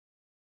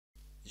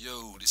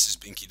Yo, this is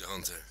Binky the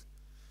Hunter.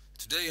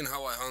 Today in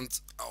How I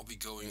Hunt, I'll be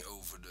going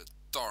over the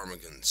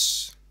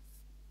Ptarmigans.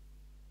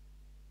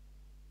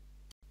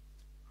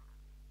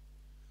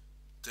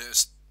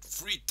 There's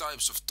three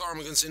types of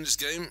Ptarmigans in this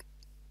game.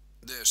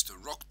 There's the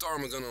rock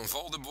Ptarmigan on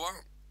Val de Bois,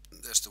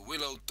 there's the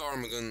willow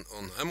Ptarmigan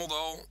on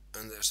Hemmeldal,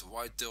 and there's the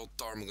white-tailed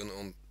Ptarmigan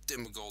on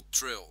Ptarmigan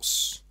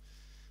trails.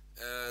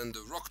 And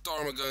the rock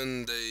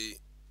Ptarmigan, the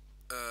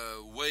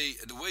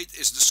weight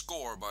is the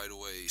score, by the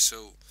way,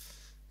 so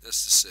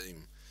that's the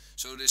same.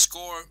 So they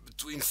score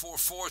between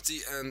 440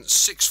 and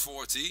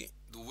 640.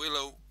 The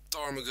willow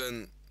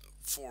Ptarmigan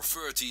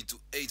 430 to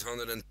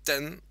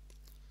 810.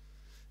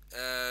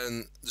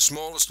 And the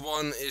smallest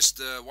one is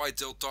the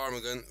white-tailed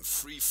Ptarmigan,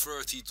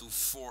 330 to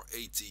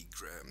 480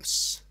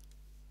 grams.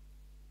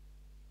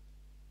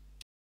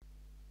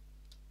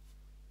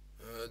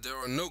 There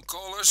are no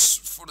collars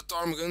for the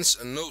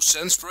Ptarmigans and no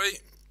scent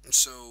spray,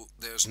 so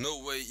there's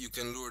no way you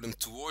can lure them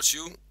towards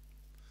you.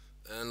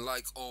 And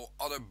like all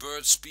other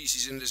bird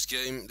species in this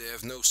game, they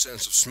have no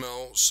sense of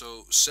smell,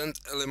 so scent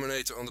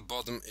eliminator on the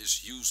bottom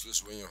is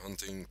useless when you're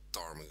hunting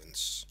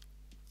Ptarmigans.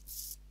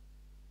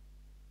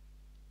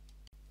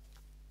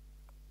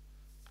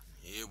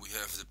 Here we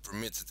have the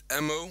permitted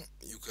ammo.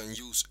 You can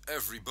use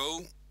every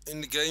bow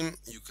in the game,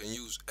 you can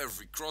use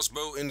every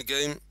crossbow in the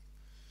game.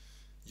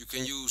 You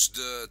can use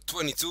the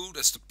 22,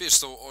 that's the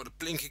pistol, or the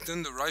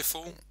Plinkington, the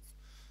rifle.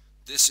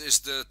 This is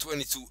the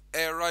 22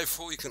 air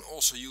rifle, you can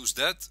also use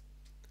that.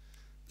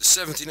 The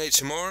 17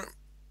 HMR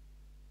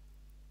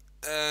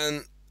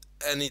and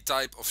any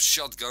type of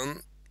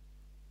shotgun.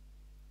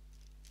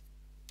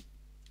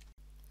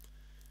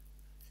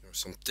 Here are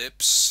some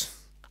tips.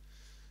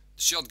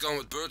 The shotgun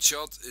with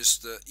birdshot is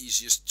the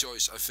easiest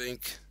choice, I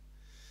think.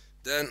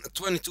 Then a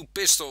 22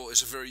 pistol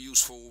is a very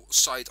useful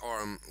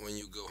sidearm when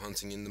you go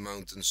hunting in the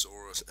mountains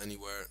or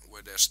anywhere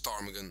where there's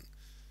ptarmigan.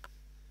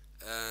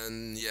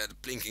 And yeah, the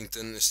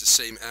Plinkington is the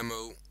same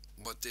ammo,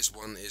 but this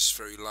one is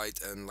very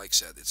light and, like I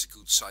said, it's a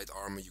good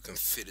sidearm. You can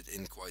fit it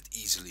in quite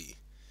easily.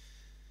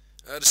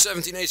 The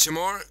 17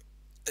 HMR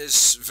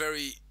is a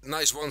very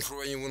nice one for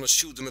when you want to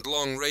shoot them at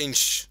long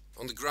range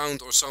on the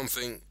ground or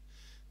something.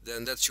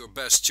 Then that's your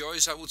best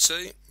choice, I would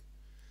say.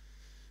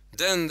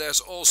 Then there's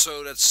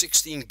also that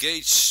 16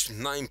 gauge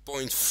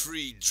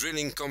 9.3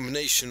 drilling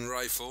combination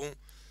rifle,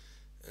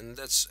 and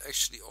that's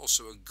actually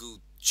also a good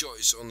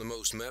choice on the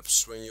most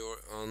maps when you're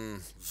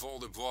on Val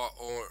de Bois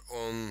or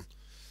on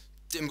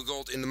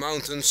Timbergold in the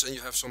mountains and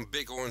you have some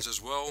bighorns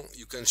as well.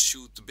 You can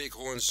shoot the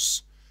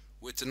bighorns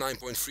with the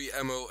 9.3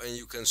 ammo and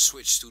you can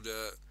switch to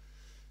the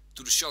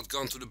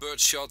shotgun, to the bird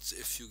shot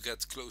if you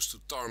get close to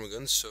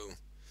ptarmigans, so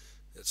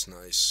that's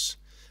nice.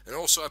 And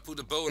also I put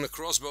a bow and a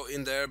crossbow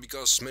in there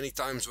because many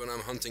times when I'm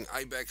hunting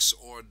ibex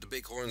or the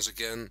bighorns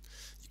again,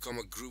 you come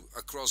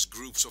across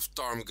groups of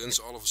ptarmigans.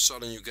 All of a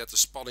sudden you get the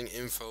spotting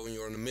info and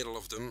you're in the middle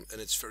of them,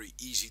 and it's very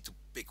easy to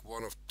pick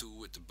one or two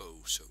with the bow,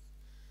 so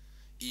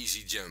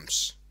easy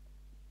jumps.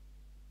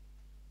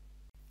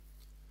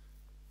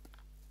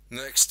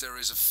 Next there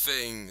is a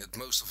thing that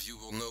most of you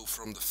will know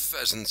from the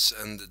pheasants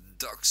and the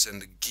ducks and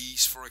the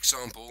geese, for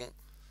example.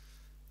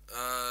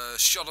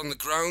 Shot on the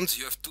ground,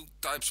 you have two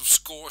types of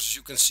scores as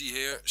you can see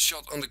here.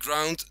 Shot on the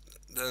ground,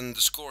 then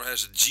the score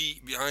has a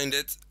G behind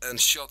it, and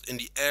shot in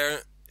the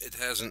air, it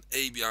has an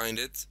A behind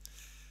it.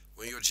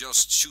 When you're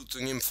just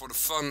shooting him for the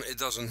fun, it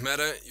doesn't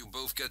matter, you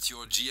both get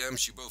your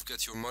GMs, you both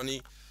get your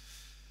money.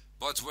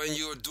 But when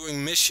you're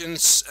doing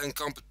missions and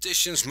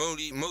competitions,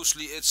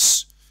 mostly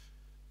it's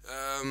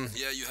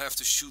yeah, you have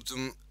to shoot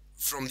them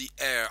from the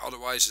air,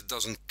 otherwise it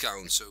doesn't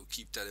count, so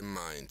keep that in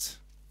mind.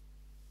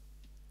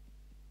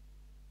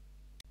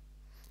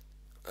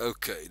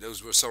 Okay,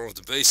 those were some of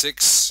the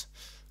basics.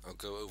 I'll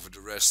go over the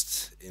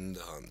rest in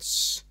the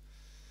hunts.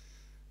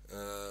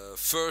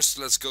 First,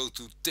 let's go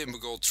to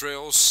Ptarmigan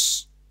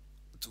trails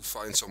to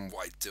find some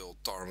white-tailed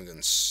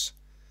ptarmigans.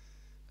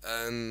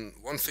 And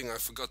one thing I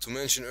forgot to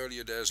mention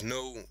earlier, there's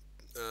no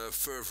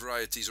fur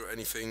varieties or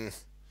anything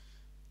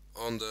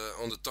on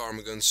the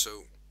ptarmigans,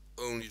 so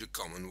only the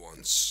common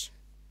ones.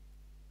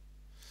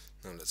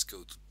 Now let's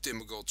go to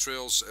Ptarmigan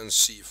trails and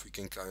see if we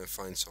can kind of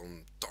find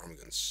some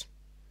ptarmigans.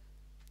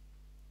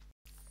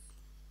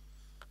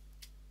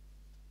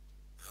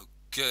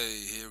 Okay,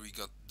 here we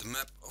got the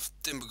map of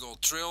Ptarmigan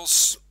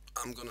trails.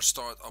 I'm gonna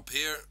start up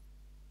here.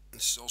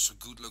 This is also a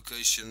good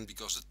location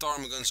because the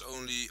ptarmigans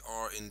only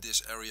are in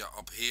this area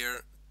up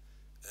here,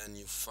 and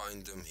you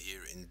find them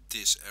here in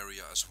this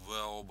area as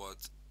well,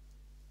 but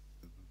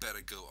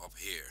better go up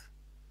here.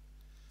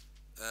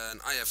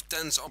 And I have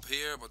tents up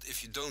here, but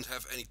if you don't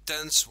have any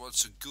tents,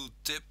 what's a good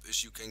tip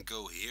is you can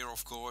go here,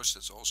 of course.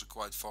 That's also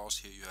quite fast.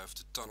 Here you have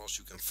the tunnels,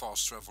 you can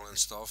fast travel and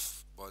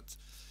stuff, but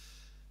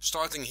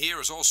starting here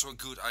is also a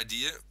good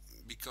idea,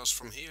 because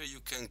from here you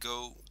can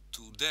go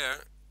to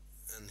there,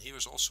 and here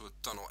is also a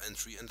tunnel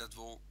entry, and that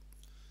will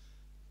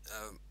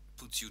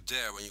put you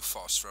there when you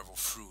fast travel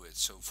through it.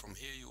 So from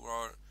here you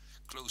are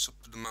close up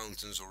to the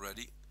mountains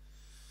already.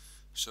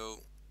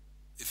 So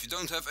if you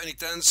don't have any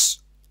tents,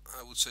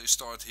 I would say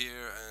start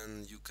here,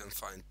 and you can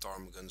find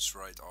ptarmigans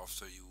right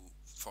after you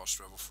fast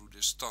travel through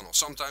this tunnel.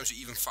 Sometimes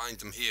you even find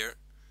them here,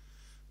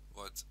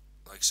 but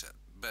like I said,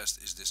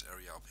 best is this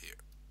area up here.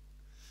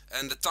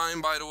 And the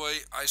time, by the way,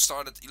 I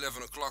started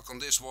 11 o'clock on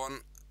this one,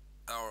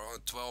 or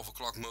 12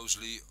 o'clock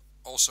mostly,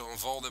 also on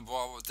Val de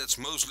Bois, but that's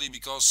mostly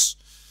because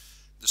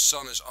the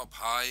sun is up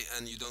high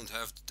and you don't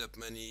have that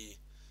many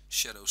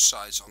shadow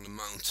sides on the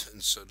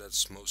mountain, so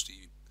that's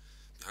mostly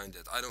behind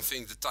that. I don't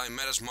think the time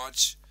matters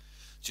much,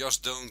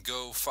 just don't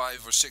go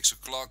 5 or 6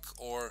 o'clock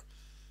or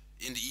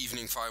in the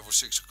evening 5 or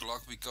 6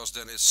 o'clock, because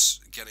then it's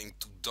getting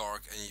too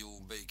dark and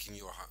you're making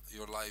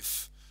your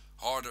life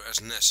harder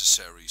as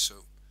necessary, so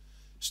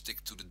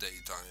stick to the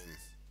daytime.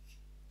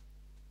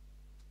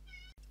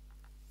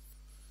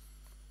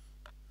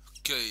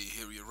 Okay,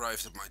 here we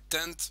arrived at my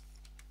tent.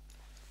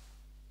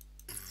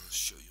 I'll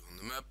show you on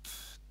the map.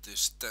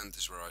 This tent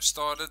is where I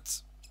started,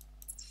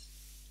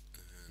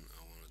 and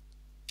I want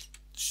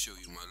to show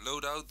you my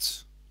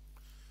loadout.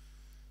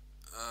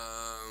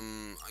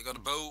 I got a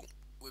bow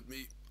with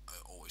me. I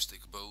always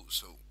take a bow,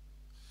 so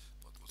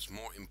but what's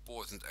more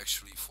important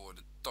actually for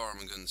the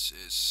ptarmigans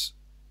is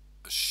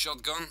a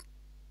shotgun.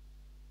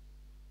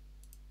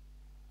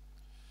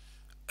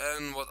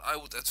 And what I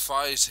would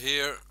advise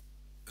here,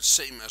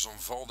 same as on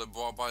Val de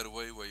Bois by the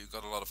way, where you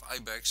got a lot of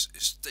ibex,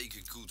 is take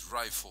a good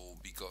rifle,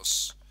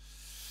 because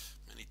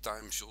many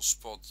times you'll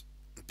spot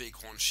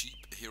bighorn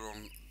sheep here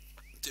on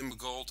Timber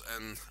Gold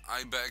and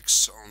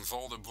ibex on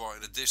Val de Bois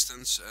in the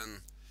distance,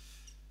 and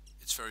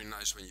it's very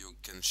nice when you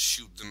can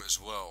shoot them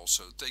as well.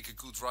 So take a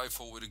good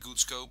rifle with a good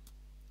scope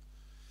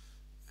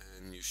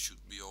and you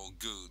should be all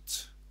good.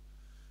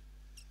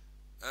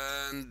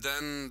 And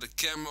then the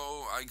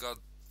camo, I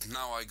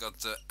got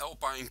the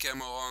alpine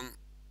camo on.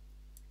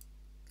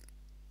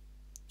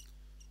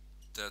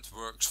 That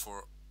works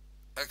for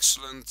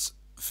excellent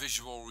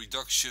visual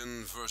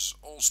reduction versus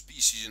all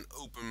species in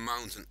open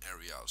mountain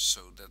areas,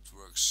 so that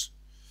works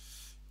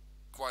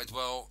quite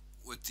well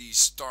with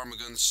these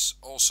ptarmigans.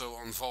 Also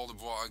on Val de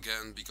Bois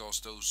again,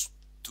 because those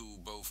two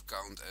both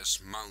count as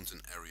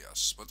mountain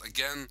areas. But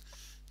again,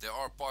 there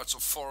are parts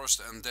of forest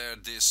and there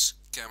this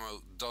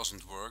camo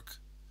doesn't work,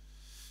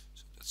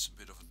 so that's a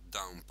bit of a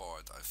down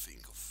part I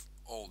think of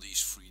all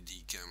these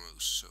 3D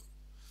camos. So,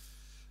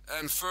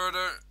 and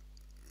further,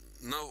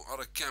 no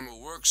other camo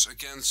works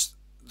against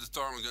the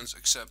ptarmigans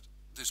except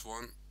this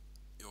one.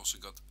 You also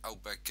got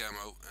outback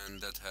camo,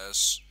 and that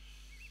has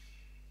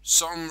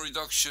some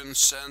reduction,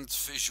 scent,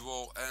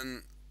 visual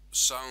and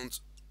sound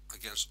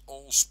against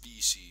all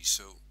species,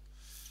 so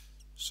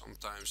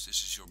sometimes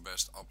this is your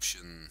best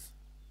option.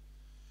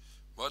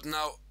 But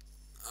now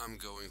I'm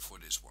going for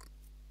this one.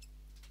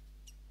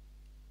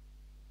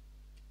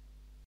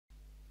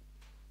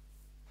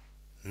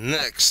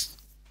 Next,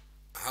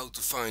 how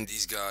to find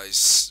these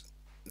guys.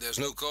 There's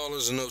no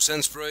collars and no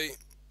scent spray,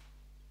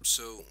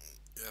 so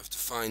you have to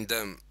find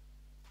them,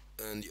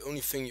 and the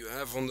only thing you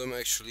have on them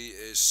actually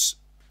is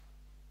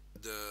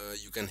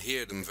you can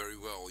hear them very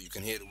well. You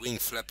can hear the wing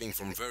flapping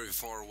from very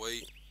far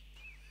away,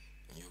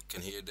 and you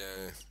can hear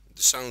the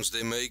sounds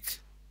they make.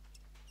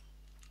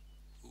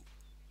 Ooh.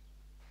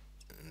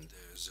 And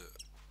there's a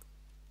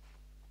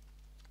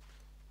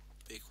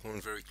bighorn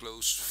very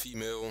close,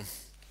 female,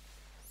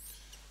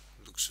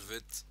 looks of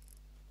it.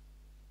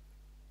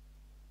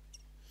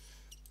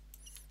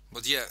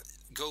 But yeah,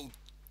 go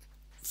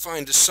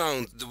find the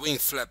sound, the wing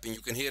flapping.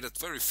 You can hear that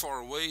very far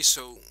away,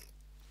 so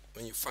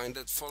when you find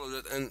that, follow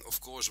that. And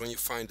of course, when you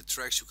find the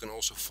tracks, you can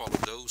also follow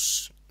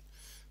those.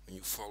 When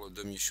you follow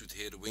them, you should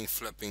hear the wing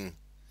flapping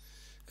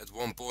at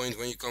one point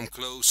when you come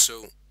close.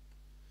 So,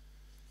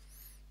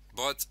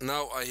 but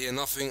now I hear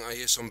nothing. I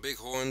hear some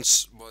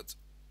bighorns, but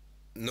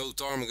no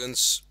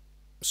ptarmigans.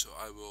 So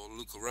I will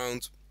look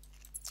around,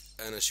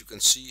 and as you can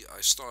see, I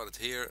started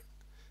here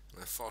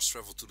and I fast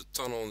traveled to the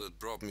tunnel that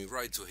brought me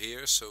right to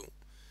here, so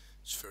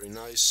it's very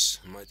nice.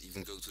 I might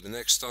even go to the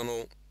next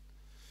tunnel.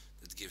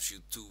 That gives you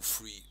 2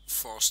 free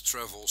fast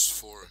travels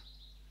for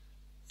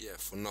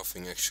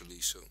nothing actually.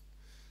 So,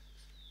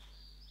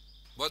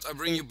 but I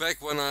bring you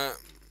back when I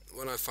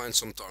find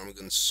some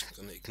ptarmigans.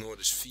 I'm gonna ignore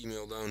this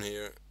female down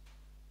here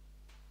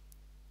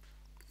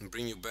and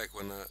bring you back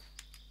when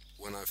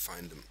I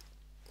find them.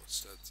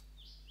 What's that?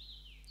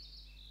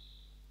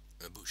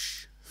 A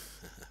bush.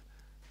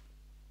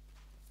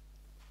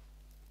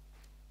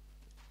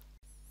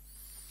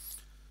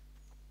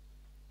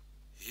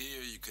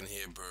 Here you can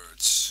hear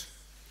birds.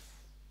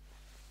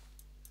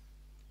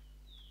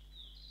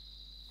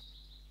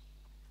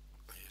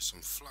 I hear some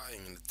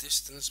flying in the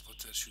distance, but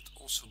there should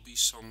also be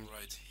some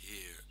right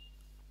here.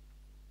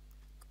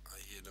 I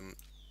hear them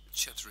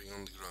chattering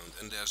on the ground,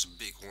 and there's a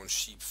bighorn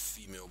sheep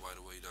female, by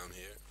the way, down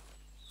here.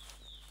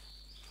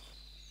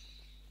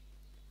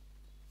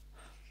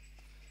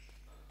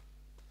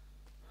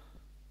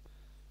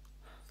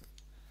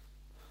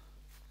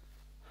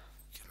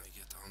 Can I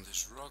get on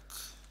this rock?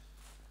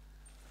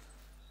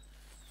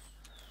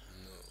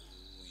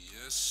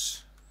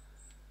 Yes.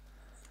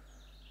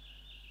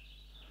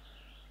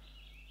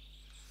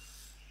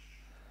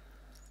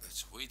 Let's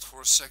Let's wait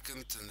for a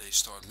second and they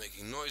start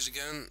making noise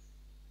again.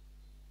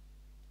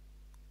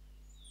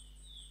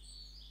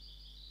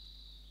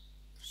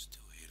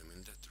 Still hear them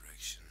in that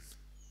direction.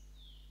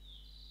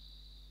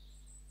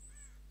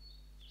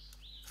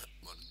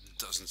 But it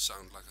doesn't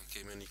sound like I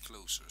came any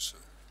closer, so...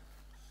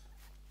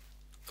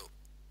 Oh.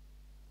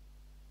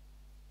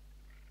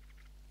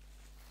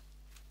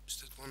 Is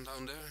that one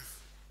down there?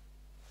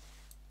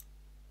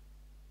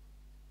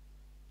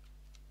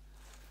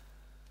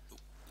 Oh,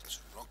 it's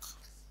a rock.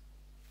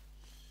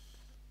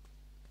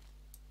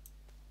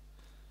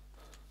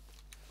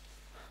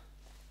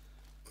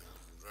 When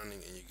you're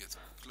running and you get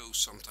close,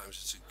 sometimes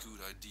it's a good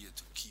idea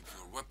to keep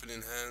your weapon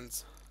in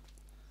hand.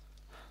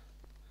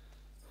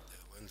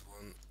 There went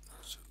one.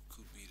 So it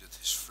could be that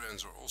his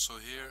friends are also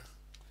here.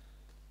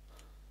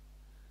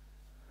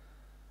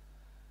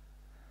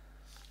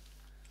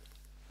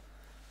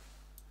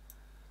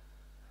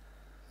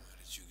 Where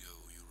did you go?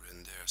 You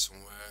ran there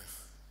somewhere.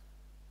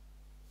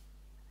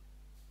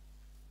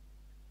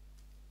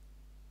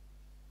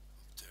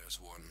 Up there's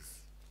one.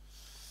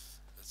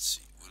 Let's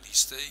see, will he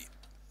stay?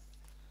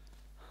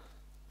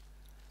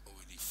 Or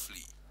will he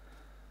flee?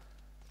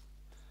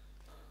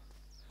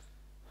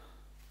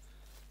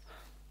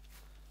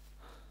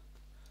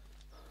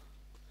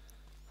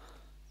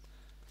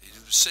 They do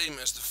the same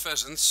as the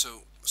pheasants,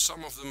 so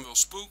some of them will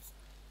spook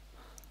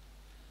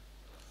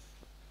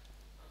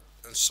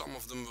and some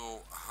of them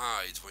will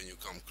hide when you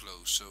come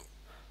close. So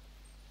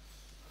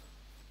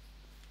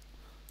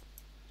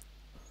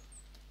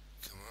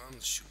come on,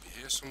 it should be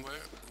here somewhere.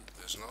 Ooh,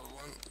 there's another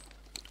one.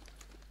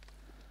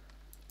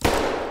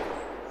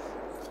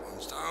 That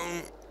one's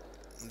down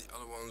and the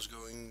other one's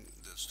going,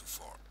 that's too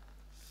far.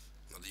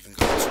 Not even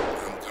gonna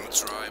I'm gonna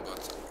try,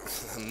 but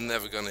I'm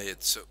never gonna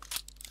hit. So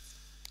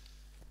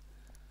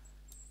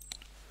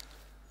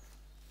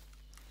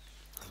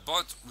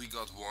but we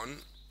got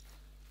one.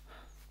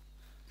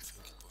 I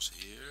think it was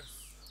here.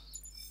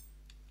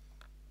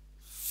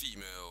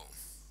 Female.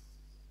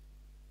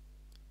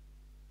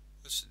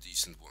 That's a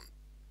decent one.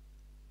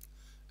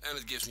 And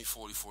it gives me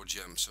 44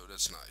 gems, so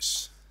that's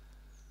nice.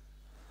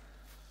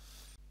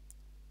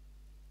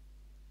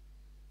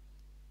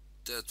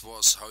 That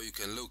was how you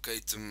can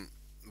locate them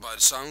by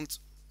the sound.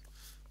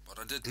 But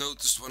I did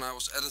notice when I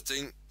was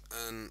editing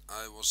and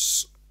I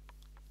was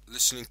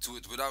listening to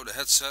it without a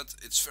headset,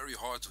 it's very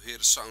hard to hear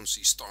the sounds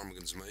these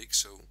ptarmigans make,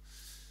 so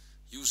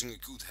using a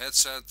good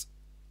headset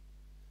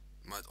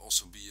might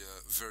also be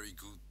a very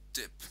good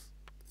tip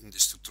in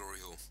this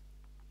tutorial.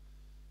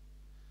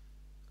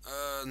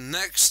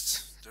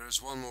 Next, there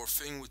is one more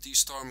thing with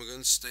these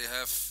ptarmigans. They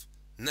have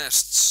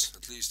nests,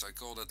 at least I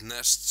call that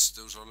nests.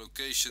 Those are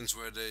locations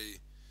where they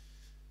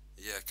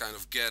kind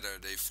of gather.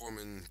 They form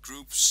in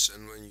groups,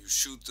 and when you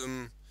shoot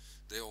them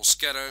they all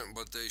scatter,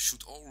 but they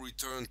should all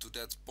return to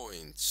that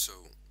point.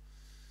 So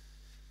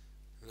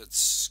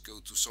let's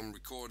go to some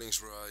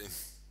recordings where I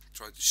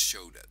try to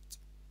show that.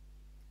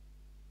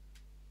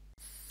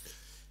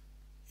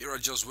 Here I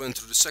just went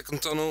through the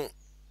second tunnel,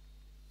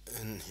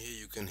 and here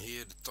you can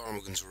hear the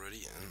ptarmigans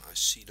already, and I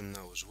see them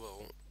now as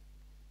well.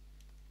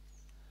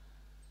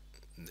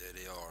 There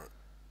they are.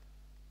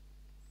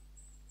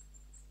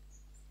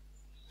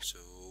 So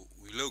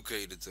we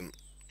located them.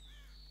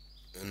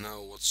 And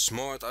now what's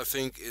smart, I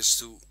think, is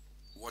to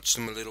watch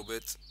them a little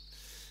bit.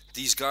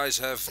 These guys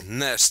have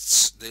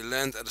nests. They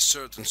land at a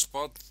certain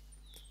spot,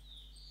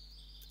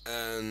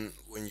 and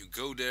when you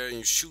go there and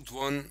you shoot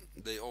one,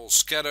 they all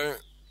scatter,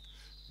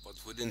 but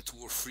within 2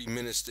 or 3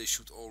 minutes they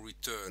should all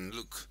return.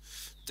 Look,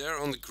 there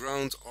on the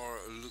ground are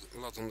a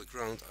lot on the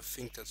ground. I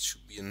think that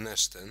should be a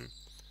nest then.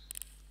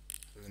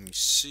 Let me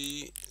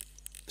see.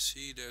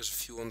 See, there's a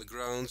few on the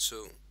ground,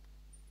 so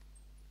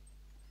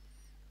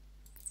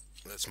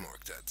let's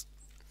mark that.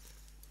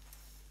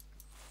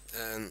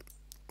 And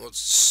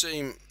what's the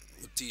same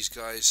with these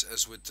guys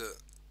as with the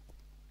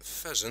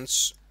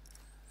pheasants.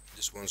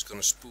 This one's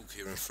gonna spook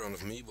here in front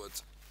of me,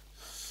 but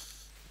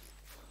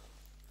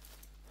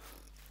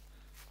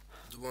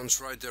the one's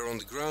right there on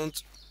the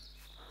ground.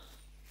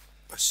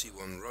 I see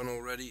one run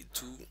already,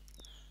 2,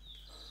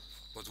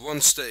 but one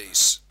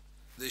stays.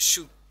 They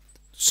should,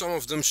 some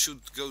of them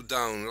should go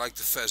down like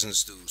the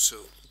pheasants do, so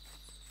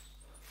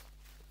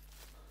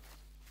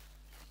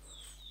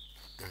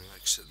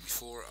like I said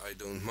before, I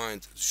don't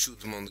mind to shoot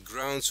them on the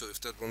ground, so if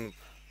that one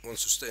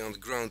wants to stay on the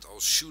ground, I'll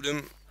shoot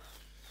him.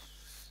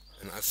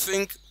 And I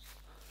think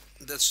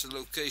that's the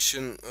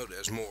location. Oh,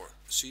 there's more.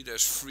 See,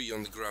 there's 3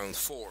 on the ground,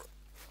 4.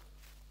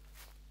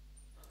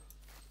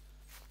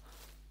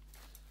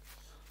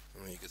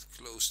 And when you get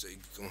close, they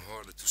become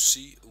harder to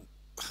see.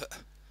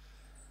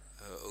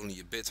 Only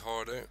a bit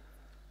harder.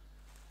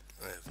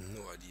 I have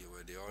no idea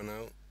where they are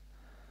now.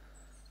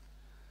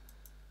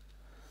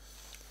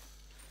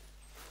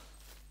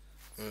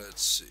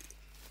 Let's see.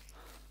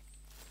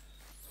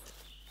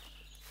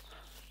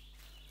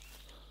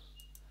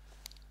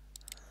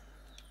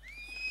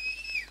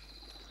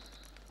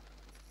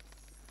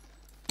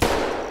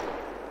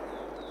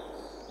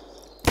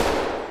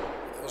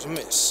 That was a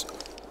miss.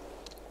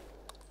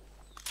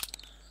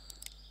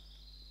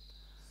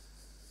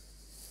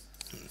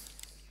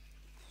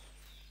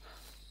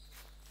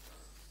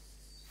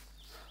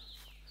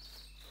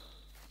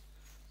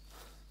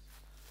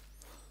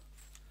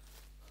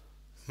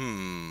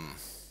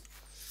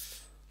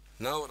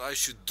 Now what I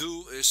should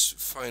do is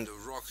find a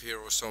rock here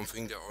or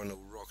something. There are no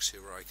rocks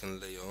here where I can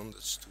lay on.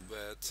 That's too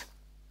bad.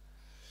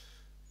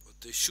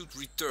 But they should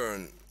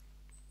return.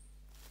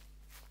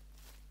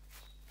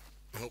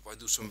 I hope I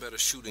do some better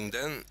shooting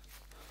then.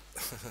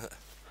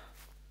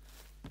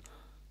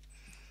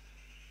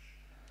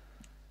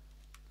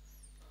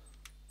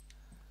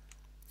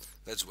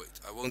 Let's wait.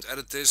 I won't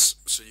edit this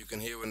so you can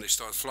hear when they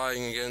start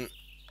flying again.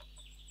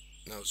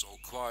 Now it's all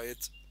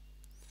quiet.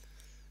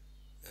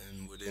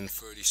 And within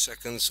 30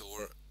 seconds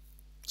or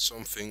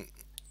something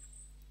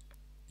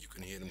you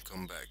can hear them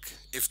come back.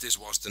 If this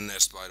was the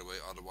nest, by the way,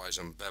 otherwise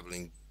I'm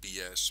babbling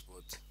BS,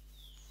 but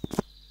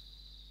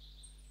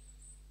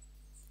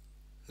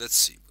let's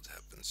see what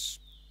happens.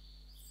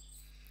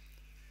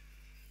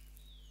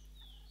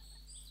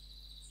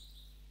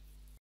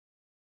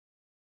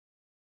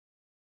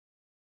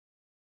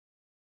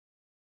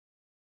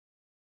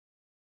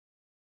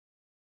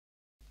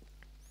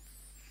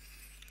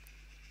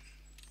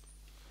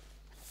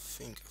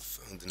 I think I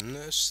found the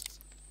nest.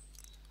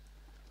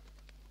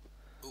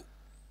 Oh,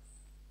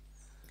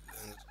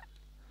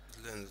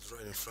 it landed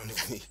right in front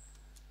of me.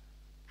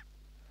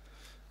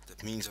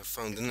 That means I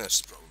found the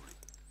nest probably.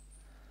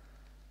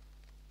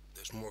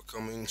 There's more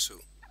coming, so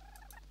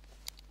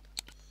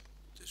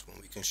this one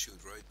we can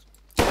shoot, right?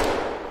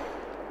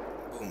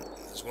 Boom,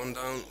 there's one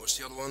down. Where's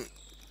the other one?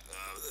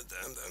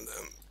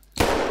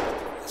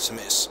 Damn. It's a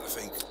miss, I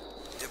think.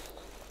 Yep.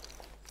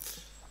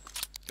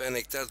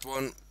 Panic that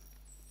one.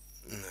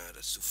 Nah,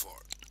 that's too far.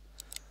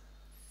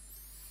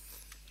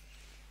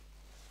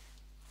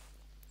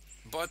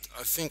 But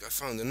I think I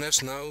found the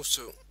nest now,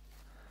 so...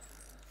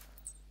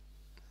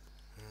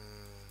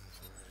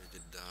 where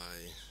did it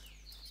die?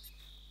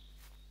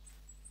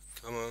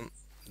 Come on,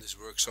 this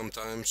works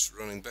sometimes,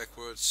 running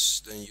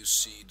backwards, then you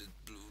see the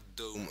blue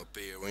dome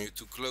appear. When you're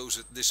too close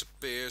it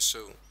disappears,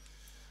 so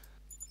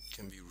it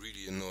can be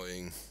really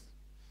annoying.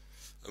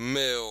 A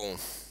male,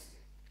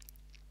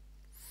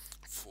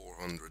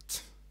 400,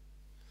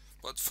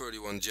 but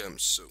 31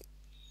 gems, so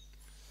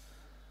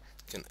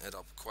it can add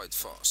up quite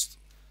fast.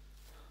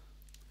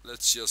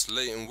 Let's just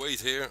lay in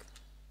wait here.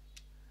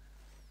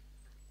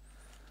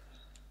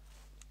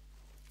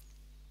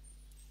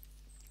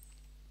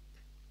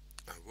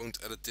 I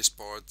won't edit this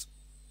part,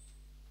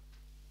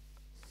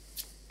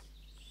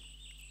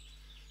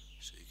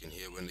 so you can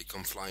hear when they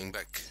come flying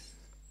back.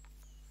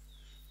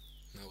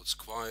 Now it's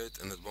quiet,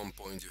 and at one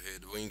point you hear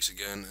the wings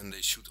again, and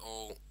they should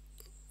all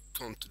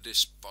come to this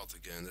spot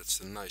again. That's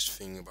the nice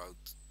thing about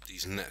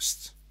these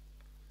nests.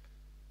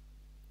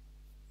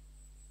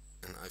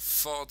 And I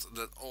thought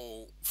that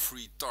all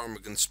 3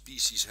 Ptarmigan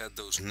species had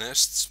those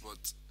nests,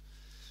 but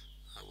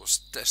I was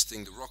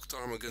testing the rock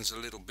ptarmigans a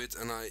little bit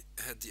and I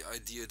had the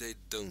idea they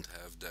don't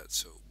have that.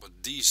 So,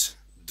 but these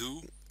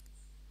do.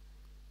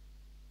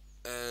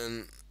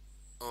 And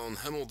on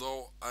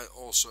Hemmeldal I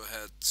also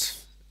had,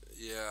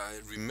 yeah, I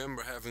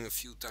remember having a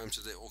few times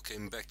that they all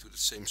came back to the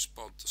same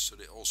spot, so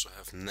they also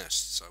have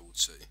nests, I would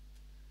say.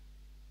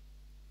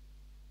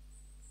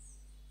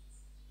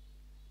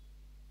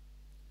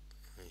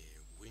 I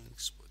hear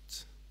wings,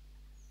 but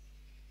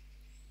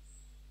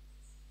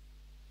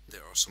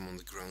there are some on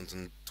the ground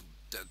and to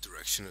that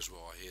direction as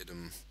well. I hear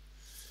them,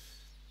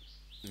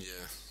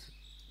 yeah,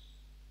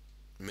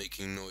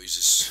 making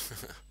noises.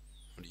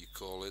 What do you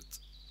call it?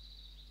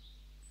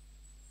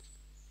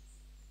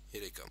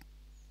 Here they come.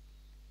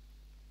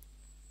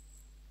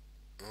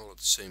 All at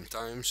the same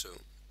time, so,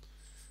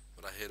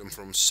 but I hear them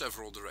from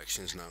several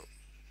directions now.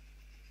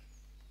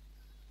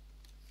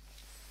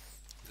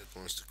 That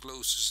one's the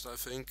closest, I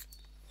think.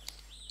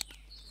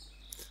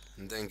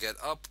 And then get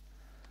up.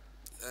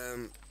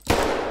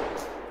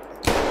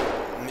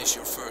 Miss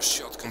your first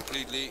shot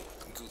completely.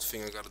 Good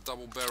thing I got a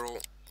double barrel,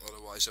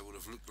 otherwise I would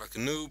have looked like a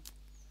noob.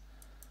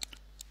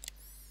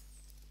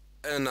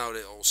 And now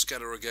they all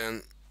scatter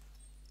again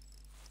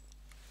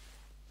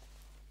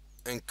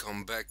and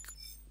come back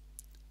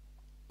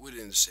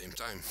within the same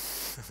time.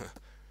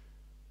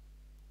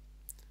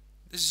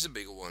 This is a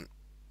bigger one.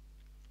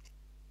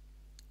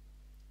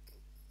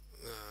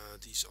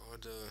 These are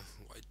the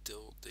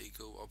white-tailed. They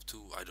go up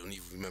to, I don't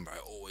even remember, I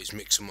always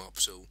mix them up,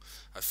 so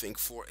I think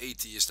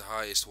 480 is the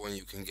highest one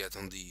you can get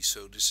on these,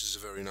 so this is a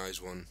very nice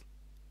one.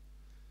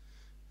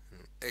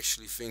 I'm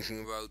actually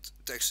thinking about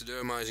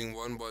taxidermizing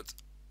one, but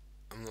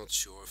I'm not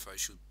sure if I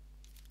should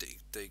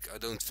take I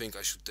don't think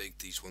I should take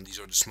these ones. These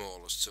are the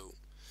smallest, so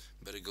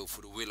better go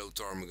for the willow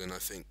ptarmigan, I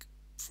think,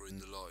 for in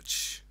the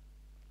lodge.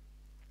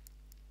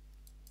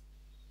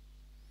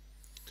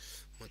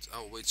 But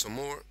I'll wait some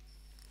more.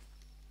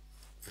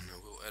 And I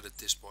will edit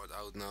this part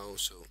out now,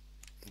 so,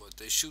 but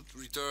they should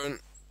return,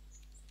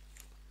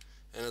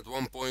 and at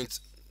one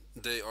point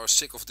they are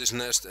sick of this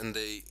nest and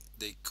they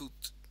could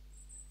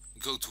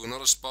go to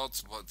another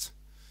spot, but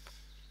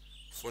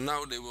for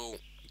now they will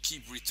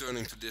keep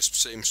returning to this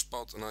same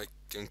spot, and I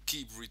can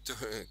keep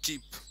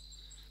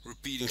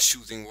repeating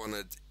shooting one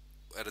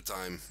at a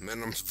time.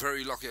 And I'm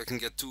very lucky I can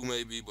get 2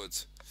 maybe,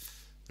 but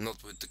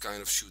not with the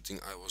kind of shooting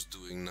I was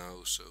doing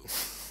now, so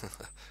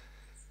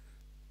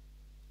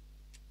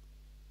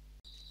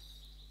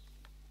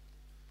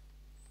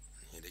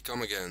Here they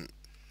come again.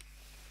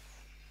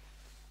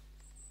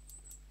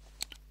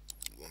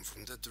 One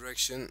from that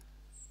direction.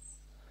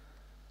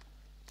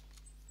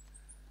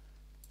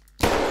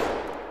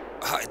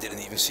 I didn't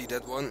even see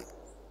that one.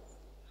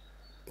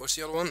 What's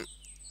the other one?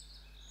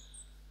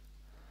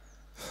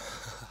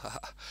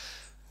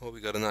 Well, we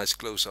got a nice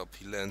close-up.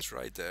 He lands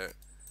right there.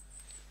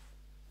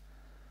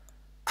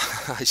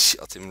 I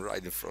shot him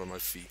right in front of my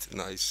feet.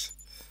 Nice.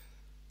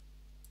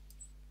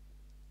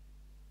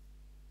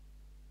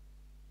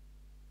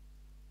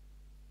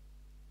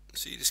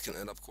 See, this can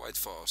add up quite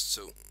fast.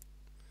 So,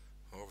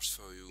 harvest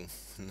value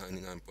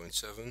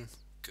 99.7.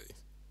 Okay.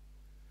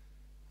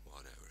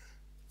 Whatever.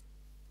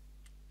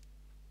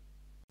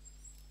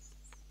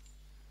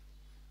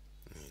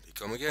 Here they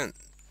come again.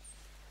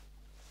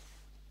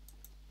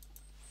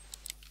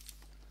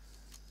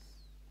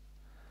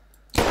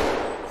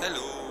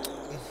 Hello.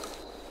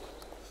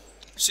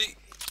 See,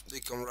 they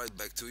come right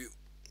back to you.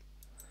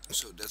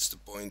 So that's the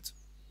point.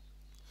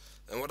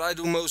 And what I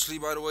do mostly,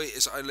 by the way,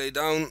 is I lay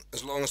down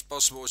as long as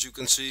possible, as you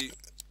can see,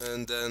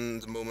 and then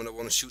the moment I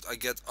want to shoot I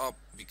get up,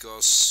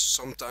 because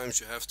sometimes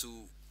you have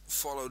to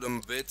follow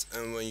them a bit,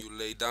 and when you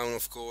lay down,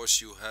 of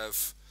course, you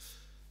have,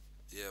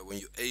 when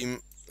you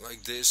aim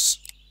like this,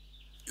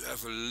 you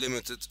have a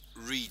limited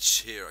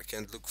reach here. I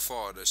can't look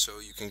farther, so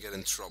you can get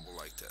in trouble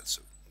like that.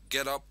 So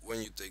get up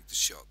when you take the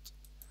shot.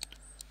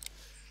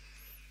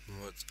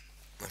 But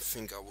I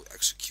think I will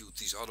execute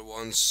these other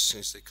ones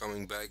since they're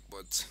coming back,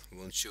 but I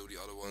won't show the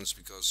other ones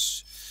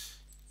because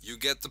you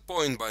get the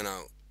point by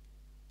now.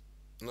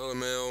 Another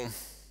male,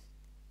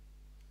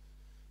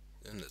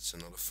 and that's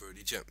another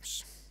 30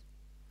 gems.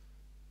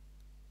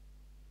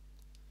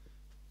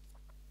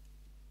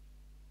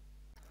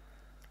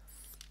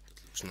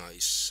 That looks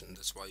nice, and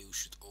that's why you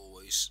should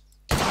always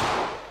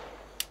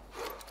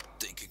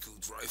take a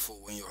good rifle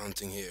when you're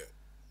hunting here.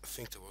 I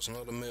think there was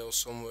another male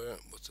somewhere,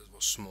 but that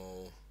was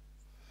small.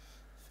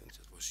 I think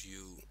that was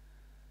you.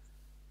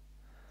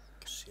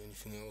 See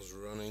anything else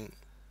running?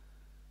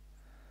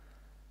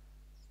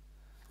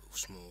 Both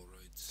small,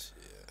 right?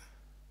 Yeah.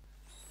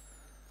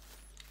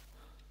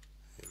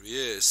 Here he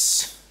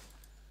is.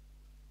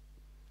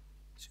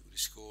 See what he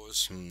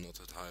scores. Not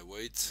at high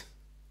weight.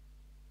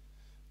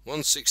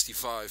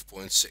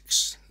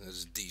 165.6.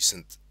 That's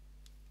decent.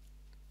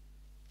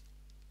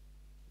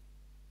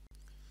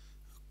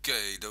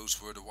 Okay,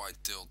 those were the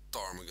white-tailed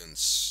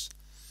ptarmigans.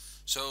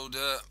 So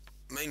the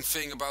main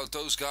thing about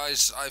those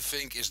guys, I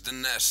think, is the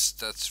nest.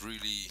 That's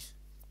really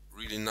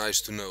nice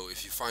to know.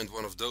 If you find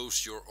one of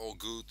those, you're all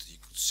good. You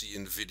could see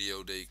in the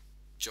video they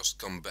just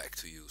come back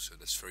to you, so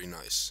that's very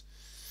nice.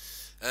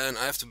 And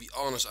I have to be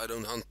honest, I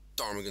don't hunt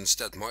ptarmigans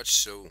that much,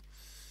 so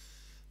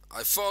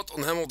I thought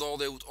on Hameldal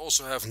they would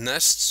also have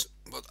nests,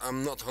 but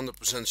I'm not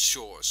 100%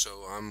 sure,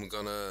 so I'm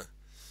gonna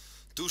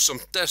do some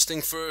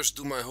testing first,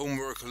 do my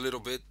homework a little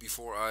bit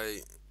before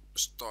I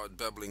start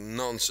babbling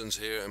nonsense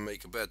here and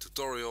make a bad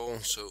tutorial.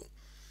 So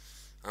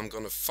I'm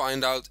gonna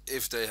find out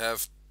if they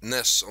have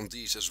nests on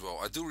these as well.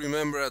 I do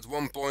remember at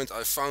one point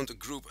I found a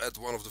group at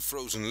one of the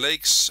frozen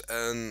lakes,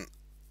 and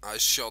I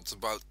shot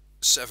about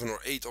 7 or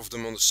 8 of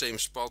them on the same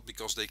spot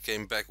because they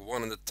came back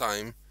one at a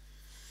time.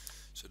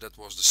 So that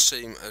was the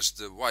same as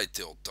the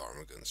white-tailed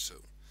ptarmigan. So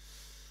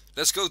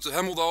let's go to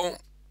Hameldal,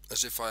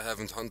 as if I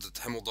haven't hunted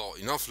Hameldal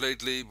enough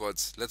lately,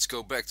 but let's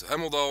go back to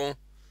Hameldal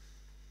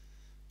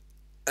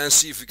and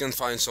see if we can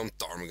find some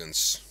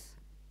ptarmigans.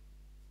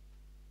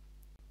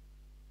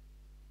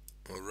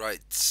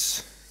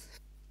 Alright,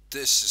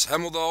 this is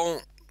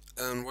Hameldal,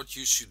 and what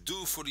you should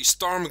do for these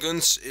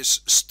ptarmigans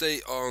is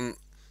stay on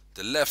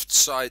the left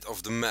side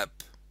of the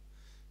map.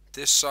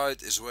 This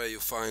side is where you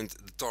find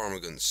the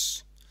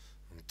ptarmigans.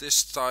 On this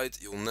side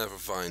you'll never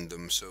find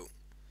them, so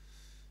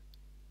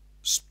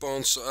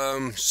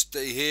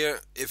stay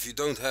here. If you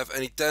don't have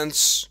any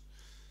tents,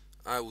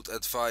 I would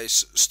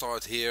advise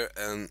start here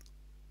and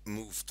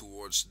move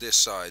towards this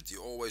side.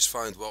 You always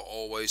find, well,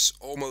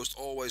 almost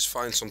always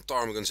find some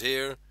ptarmigans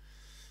here,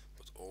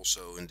 but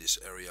also in this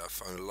area I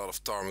found a lot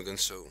of ptarmigans.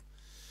 So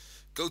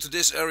go to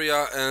this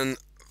area and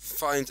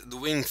find the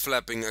wing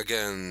flapping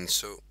again.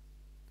 So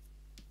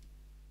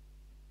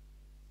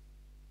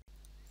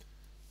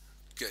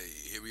okay,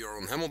 here we are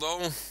on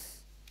Hameldal.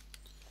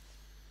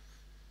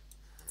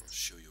 I'll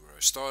show you where I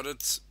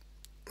started.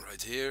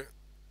 Right here.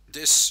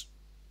 This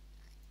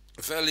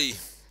valley,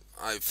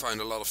 I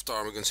find a lot of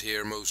ptarmigans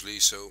here mostly,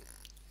 so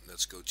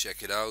let's go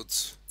check it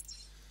out.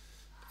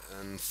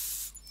 And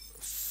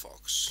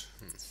fox.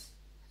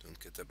 Don't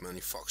get that many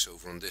fox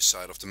over on this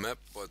side of the map,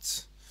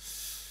 but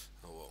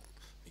oh well,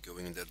 we're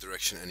going in that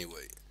direction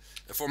anyway.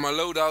 And for my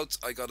loadout,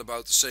 I got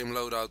about the same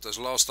loadout as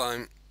last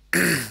time.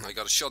 I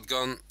got a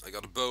shotgun, I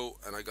got a bow,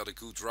 and I got a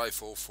good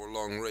rifle for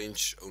long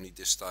range. Only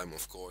this time,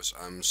 of course,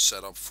 I'm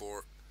set up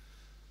for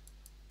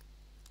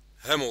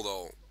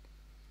Hameldal.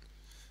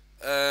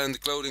 And the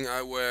clothing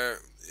I wear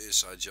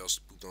is, I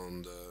just put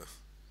on the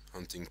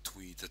hunting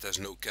tweed that has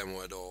no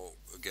camo at all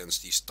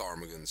against these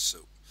ptarmigans.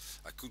 So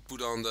I could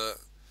put on the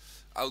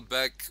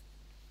Outback,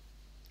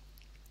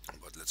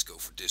 but let's go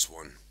for this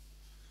one.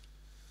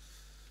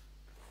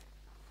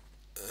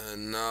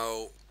 And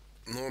now,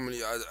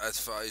 normally I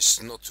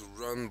advise not to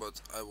run,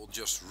 but I will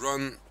just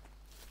run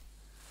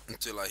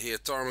until I hear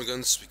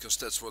ptarmigans, because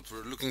that's what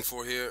we're looking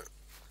for here.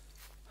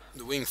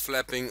 The wing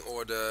flapping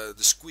or the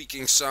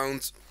squeaking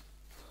sound.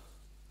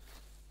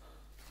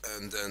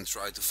 And then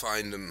try to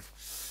find them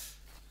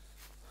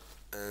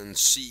and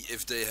see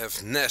if they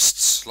have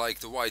nests like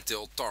the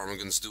white-tailed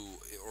ptarmigans do,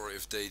 or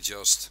if they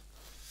just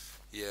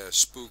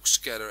spook,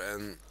 scatter,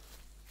 and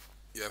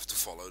you have to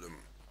follow them.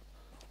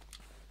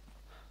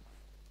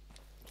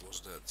 What was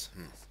that?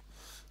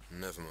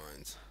 Never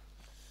mind.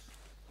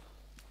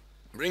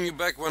 Bring you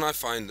back when I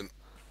find them.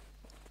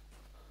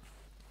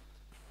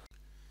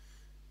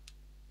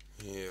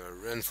 Here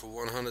I ran for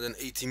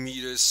 180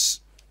 meters.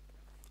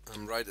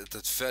 I'm right at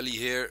that valley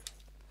here.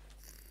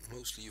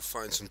 Mostly you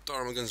find some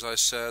ptarmigans, I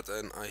said,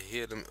 and I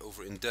hear them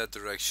over in that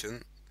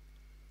direction.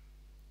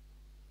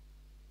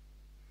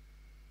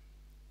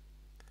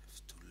 I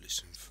have to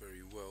listen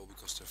very well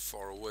because they're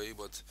far away,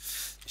 but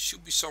they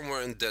should be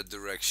somewhere in that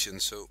direction.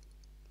 So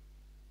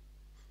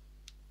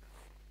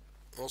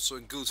also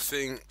a good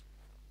thing,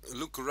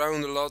 look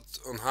around a lot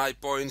on high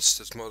points.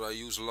 That's what I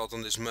use a lot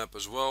on this map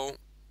as well.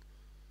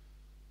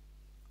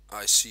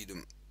 I see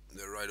them,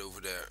 they're right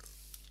over there.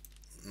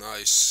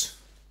 Nice.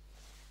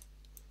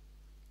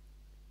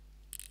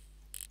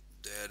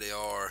 There they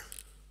are.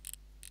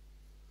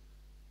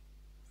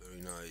 Very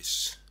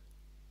nice.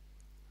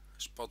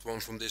 Spot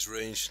one from this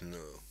range?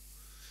 No.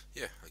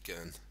 Yeah, I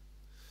can.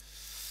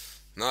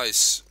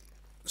 Nice.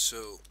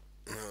 So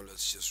now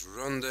let's just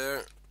run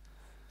there.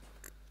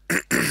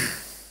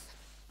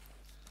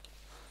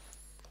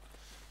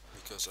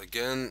 Because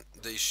again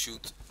they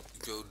should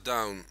go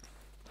down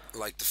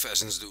like the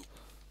pheasants do.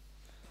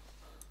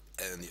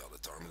 And the other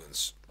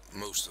ptarmigans.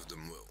 Most of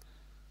them will.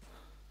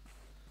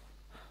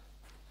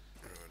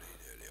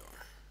 There they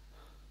are.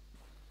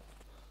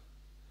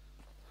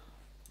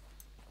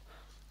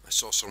 I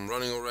saw some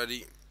running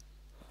already,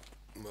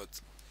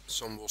 but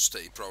some will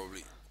stay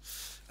probably.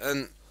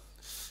 And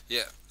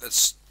yeah,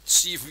 let's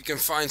see if we can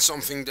find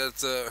something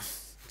that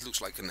it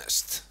looks like a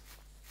nest.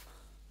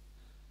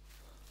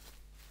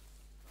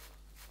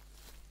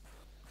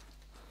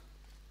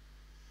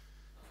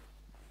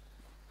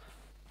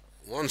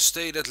 One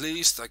stayed at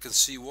least, I can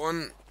see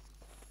one.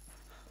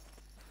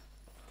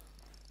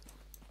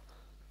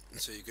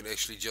 So you can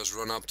actually just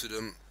run up to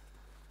them.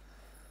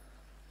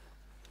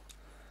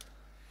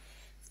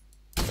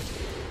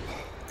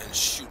 And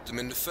shoot them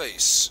in the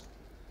face.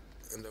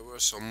 And there were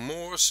some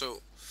more,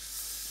 so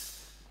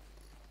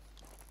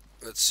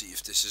let's see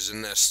if this is a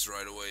nest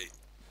right away.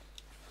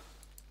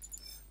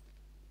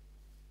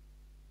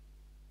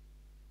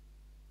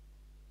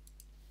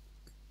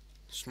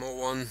 Small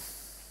one.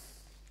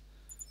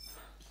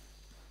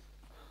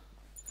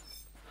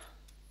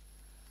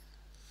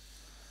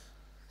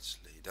 Let's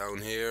lay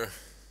down here.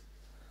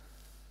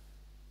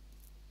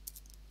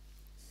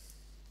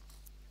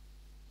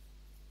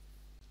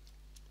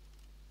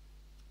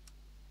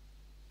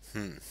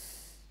 Been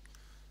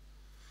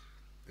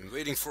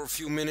waiting for a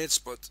few minutes,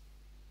 but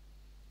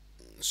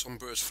some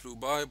birds flew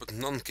by, but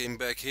none came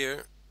back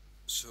here.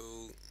 So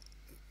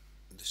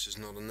this is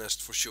not a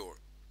nest for sure.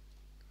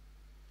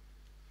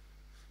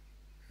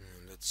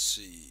 Let's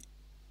see.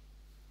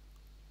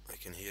 I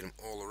can hear them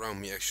all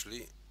around me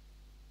actually.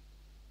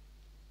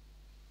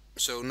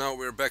 So now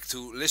we're back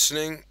to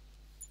listening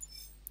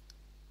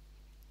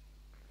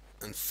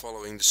and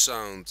following the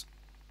sound.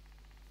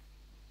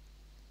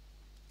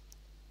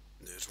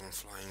 There's one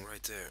flying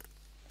right there.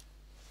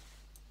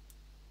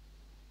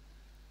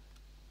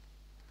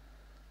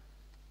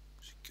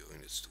 Is he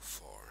going? It's too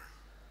far.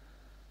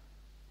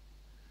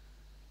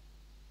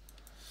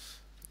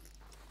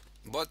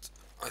 But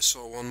I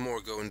saw one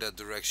more go in that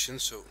direction,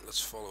 so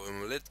let's follow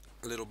him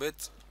a little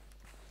bit.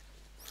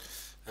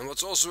 And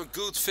what's also a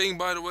good thing,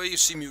 by the way, you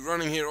see me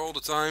running here all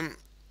the time.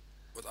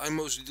 What I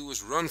mostly do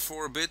is run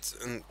for a bit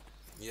and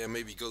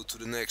maybe go to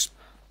the next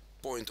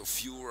point of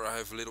view where I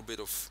have a little bit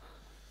of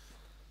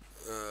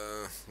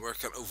where I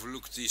can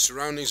overlook the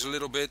surroundings a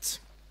little bit,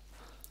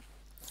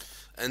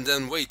 and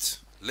then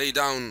lay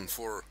down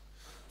for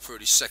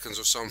 30 seconds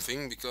or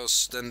something,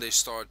 because then they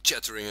start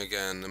chattering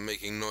again and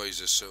making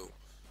noises. So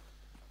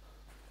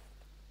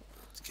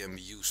it can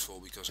be useful,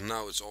 because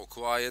now it's all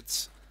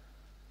quiet.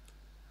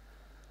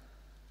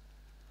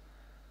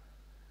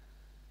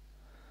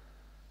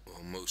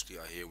 Well, mostly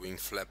I hear wing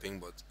flapping,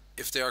 but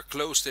if they are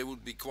close they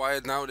would be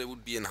quiet now. They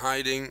would be in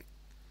hiding,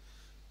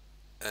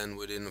 and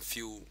within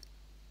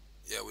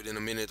a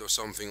minute or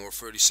something, or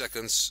 30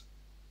 seconds,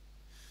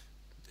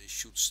 they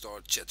should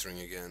start chattering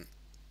again.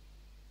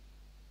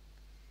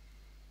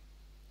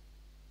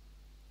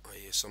 I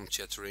hear some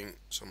chattering,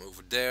 some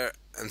over there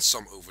and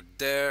some over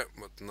there,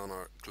 but none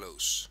are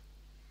close.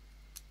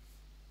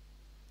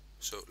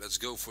 So let's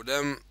go for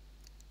them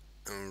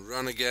and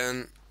run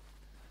again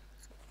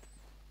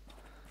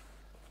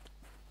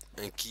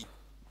and keep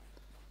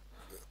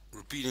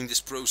repeating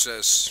this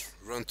process.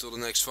 Run till the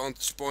next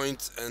vantage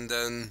point and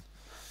then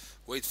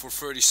wait for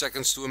 30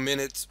 seconds to a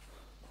minute.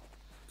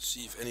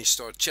 See if any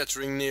start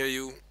chattering near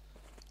you.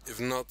 If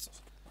not,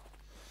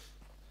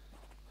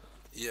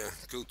 yeah,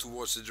 go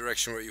towards the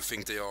direction where you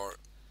think they are.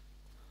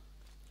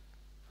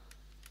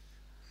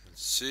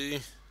 Let's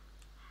see.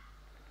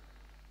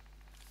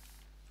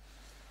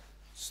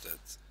 What's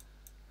that?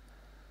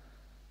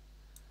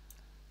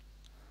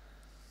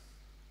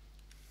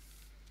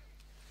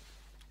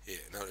 Yeah,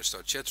 now they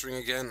start chattering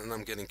again, and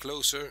I'm getting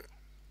closer.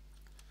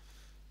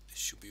 They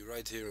should be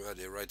right here.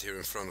 They're right here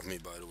in front of me,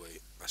 by the way.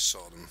 I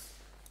saw them.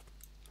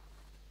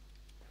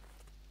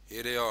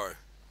 Here they are.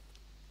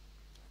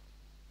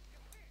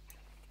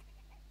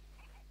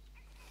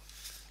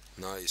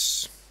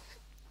 Nice.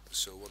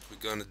 So what we're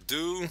gonna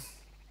do,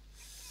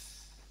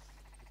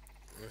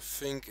 I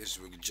think, is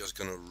we're just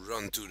gonna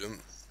run to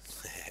them.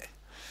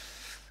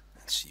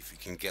 Let's see if we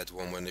can get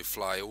one when they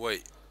fly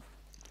away.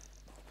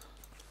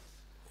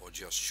 Or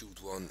just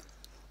shoot one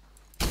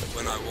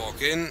when I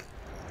walk in.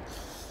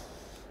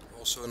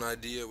 Also an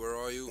idea, where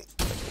are you?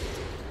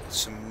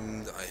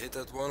 I hit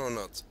that one or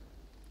not?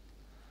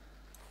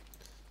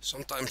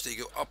 Sometimes they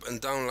go up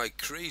and down like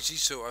crazy,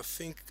 so I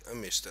think I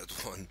missed that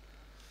one.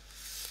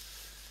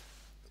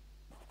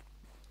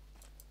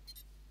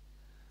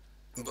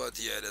 But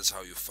yeah, that's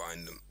how you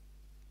find them.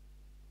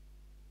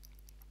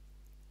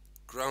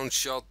 Ground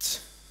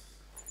shot.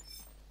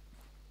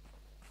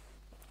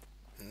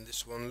 And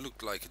this one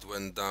looked like it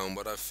went down,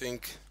 but I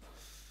think,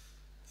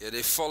 yeah,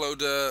 they follow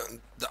the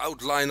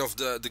outline of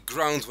the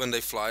ground when they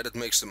fly. That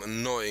makes them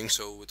annoying.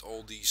 So with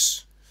all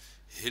these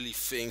hilly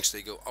things,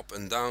 they go up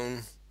and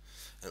down.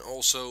 And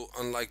also,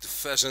 unlike the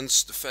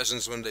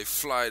pheasants when they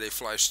fly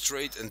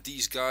straight, and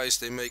these guys,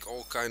 they make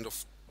all kind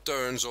of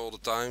turns all the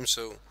time,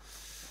 so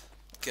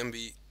it can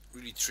be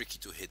really tricky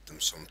to hit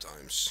them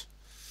sometimes.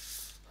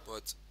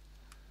 But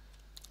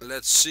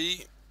let's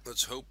see.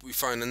 Let's hope we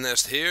find a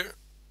nest here.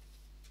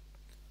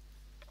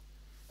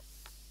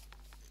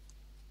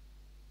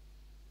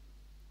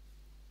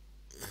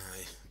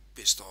 I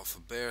pissed off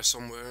a bear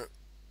somewhere.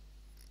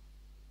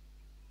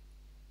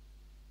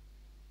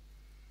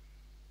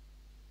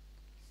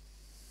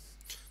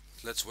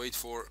 Let's wait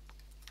for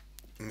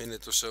a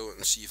minute or so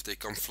and see if they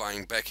come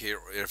flying back here,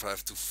 or if I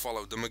have to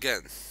follow them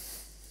again.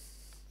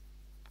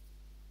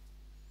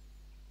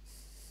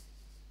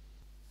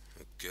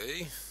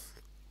 Okay.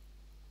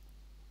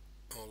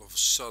 All of a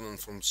sudden,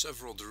 from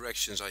several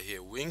directions, I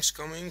hear wings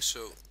coming,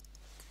 so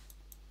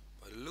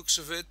by the looks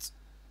of it,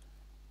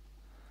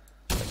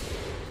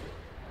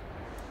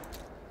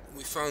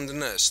 we found the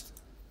nest.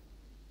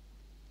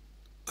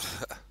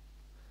 The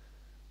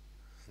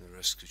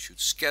rest should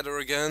scatter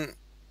again.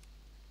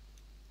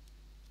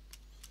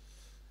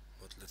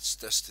 But let's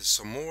test this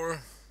some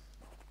more.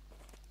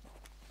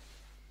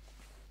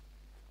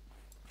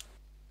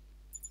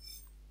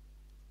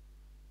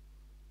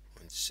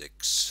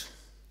 .6.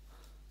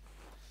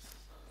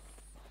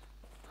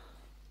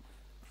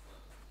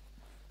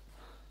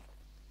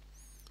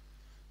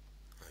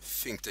 I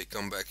think they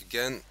come back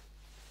again.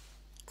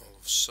 All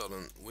of a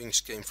sudden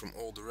wings came from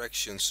all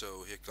directions,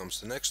 so here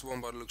comes the next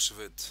one by the looks of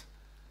it.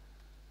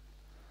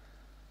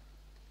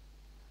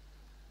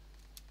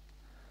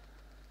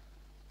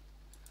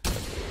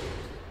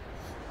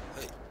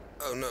 Hey,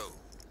 oh no,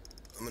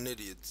 I'm an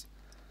idiot.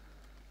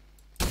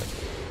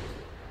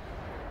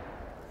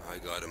 I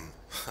got him.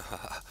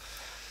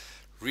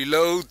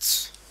 Reload.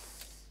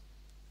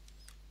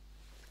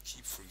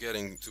 Keep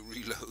forgetting to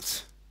reload.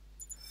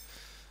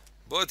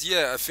 But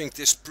yeah, I think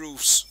this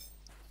proves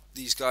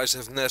these guys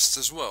have nests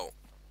as well.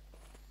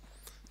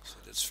 So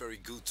that's very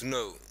good to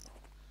know.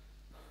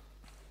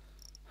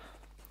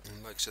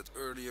 And like I said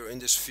earlier in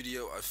this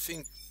video, I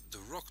think the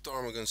rock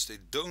ptarmigans, they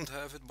don't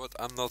have it, but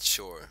I'm not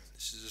sure.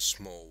 This is a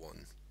small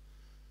one.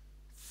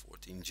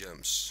 14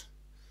 gems.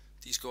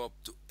 These go up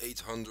to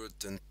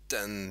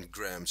 810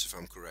 grams if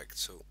I'm correct.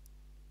 So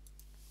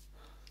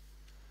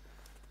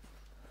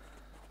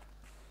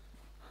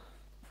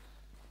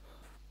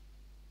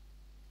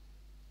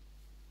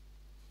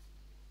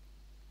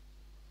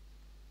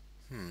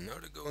now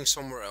they're going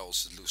somewhere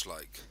else, it looks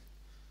like.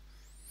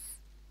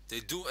 They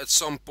do at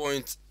some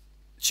point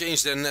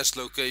change their nest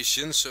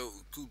location, so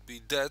it could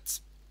be that.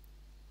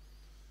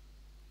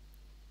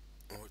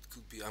 Or it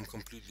could be I'm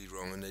completely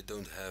wrong and they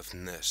don't have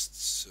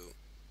nests, so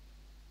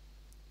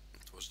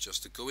it was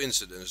just a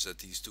coincidence that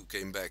these two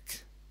came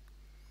back.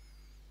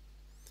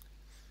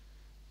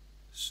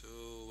 So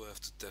I have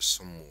to test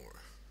some more.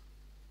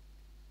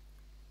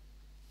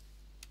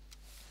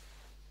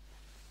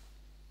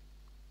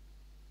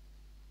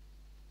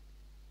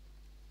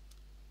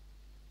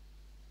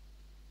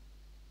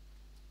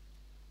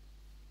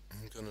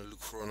 I'm gonna look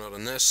for another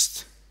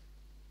nest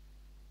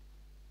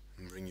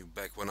and bring you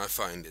back when I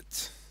find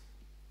it.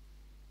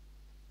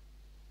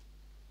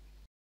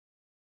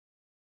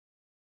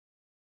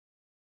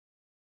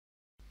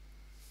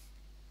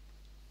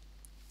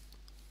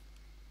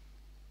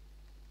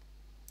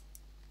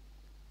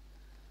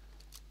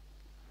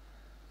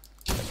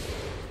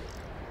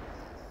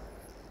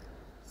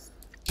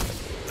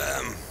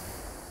 Damn.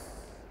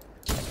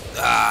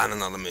 Ah, and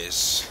another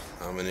miss.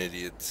 I'm an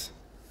idiot.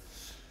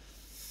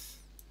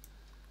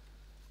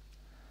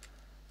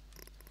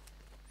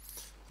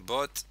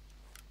 but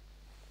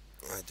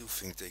I do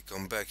think they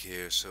come back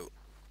here, so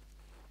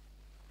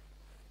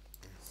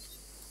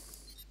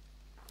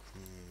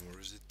where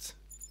is it?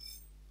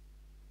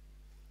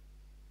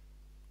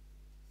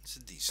 It's a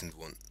decent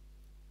one.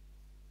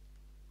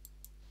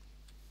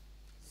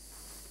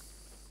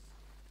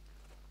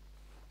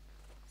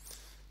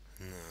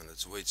 Now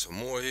let's wait some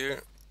more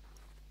here.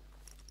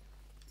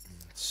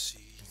 Let's see,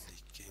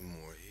 they came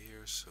more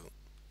here, so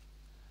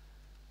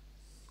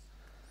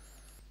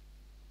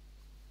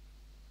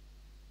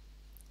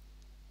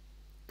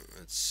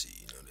let's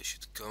see. Now they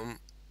should come.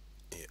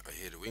 Yeah, I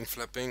hear the wing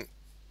flapping.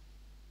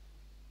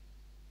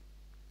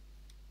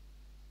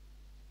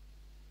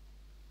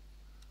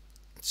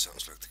 It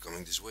sounds like they're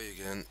coming this way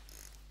again.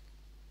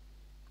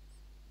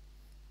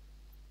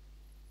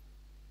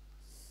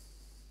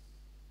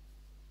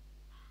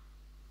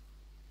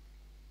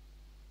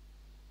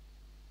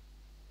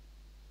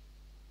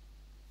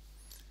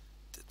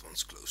 That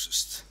one's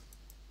closest.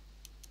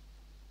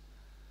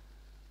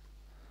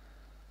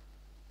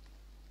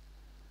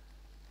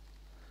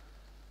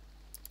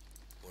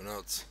 One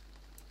out.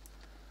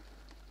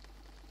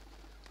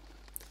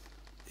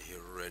 They're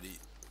here already.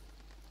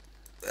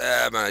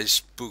 Ah man, I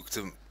spooked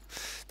them.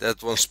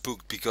 That one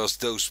spooked because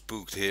those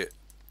spooked here.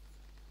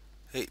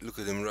 Hey, look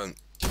at him run.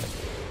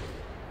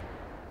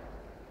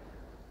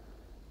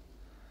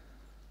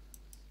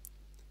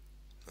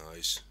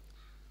 Nice.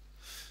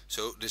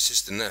 So this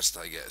is the nest,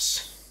 I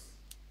guess.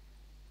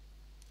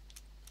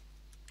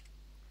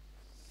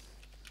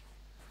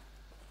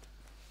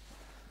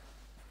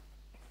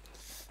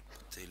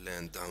 But they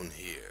land down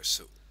here,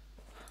 so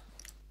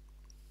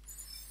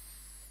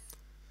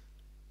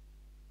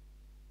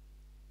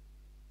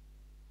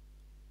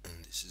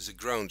this is a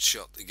ground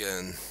shot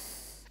again.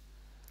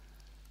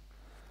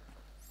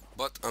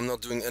 But I'm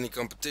not doing any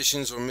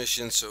competitions or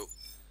missions, so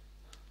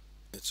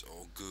it's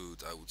all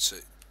good, I would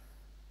say.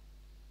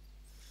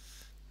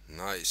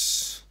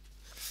 Nice.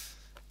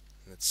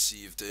 Let's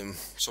see if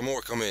some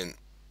more come in.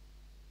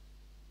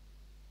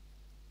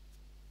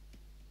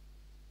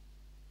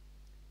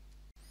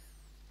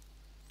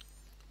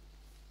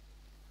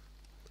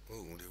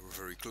 Oh, they were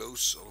very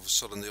close. All of a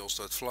sudden they all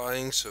start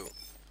flying, so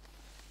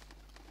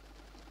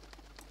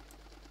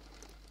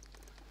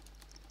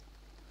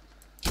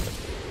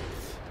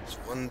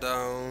one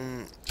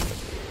down.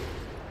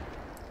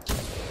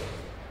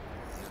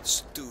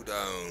 That's two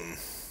down.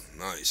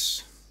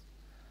 Nice.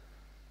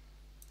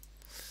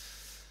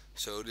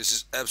 So this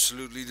is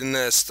absolutely the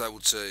nest, I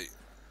would say.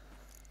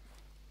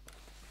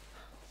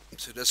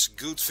 So that's a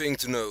good thing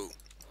to know.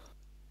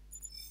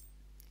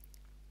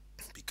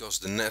 Because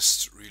the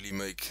nests really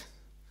make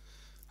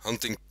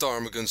hunting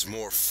ptarmigans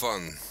more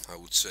fun, I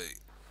would say.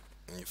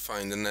 When you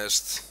find a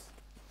nest,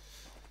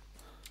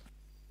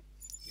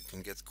 you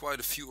can get quite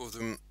a few of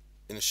them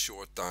in a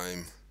short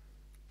time.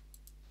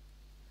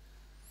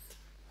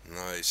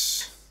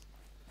 Nice.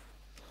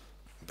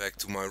 Back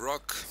to my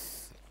rock.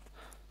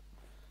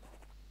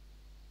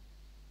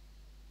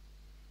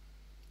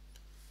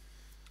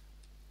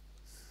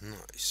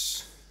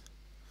 Nice.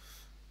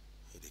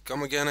 Here they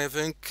come again, I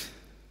think.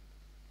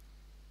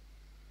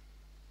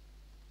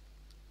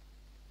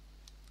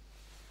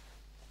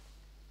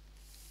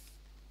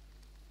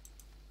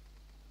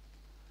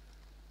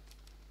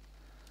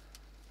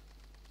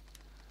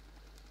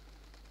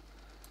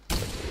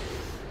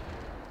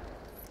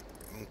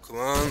 Come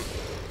on,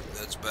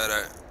 that's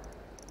better.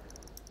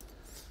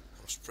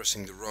 I was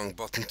pressing the wrong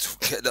button to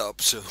get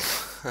up, so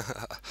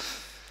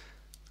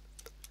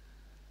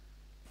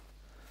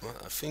well,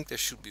 I think there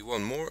should be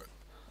one more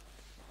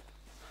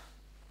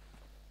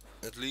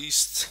at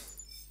least.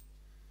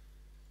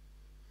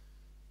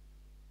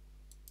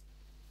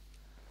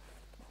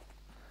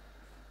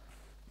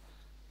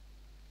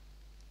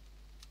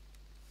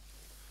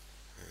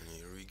 And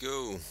here we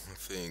go, I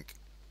think.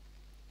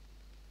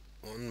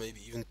 One,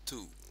 maybe even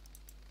two.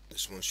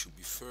 This one should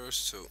be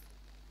first, so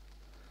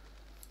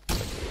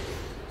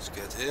let's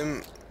get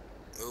him.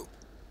 Oh,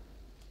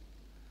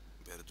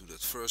 better do that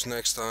first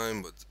next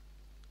time, but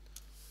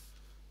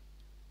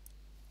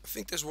I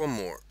think there's one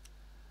more.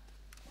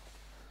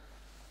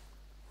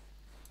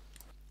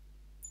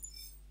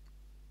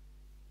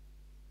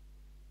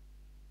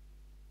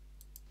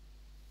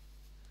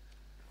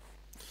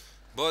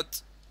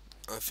 But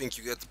I think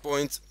you get the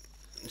point.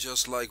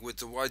 Just like with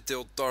the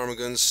white-tailed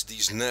ptarmigans,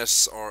 these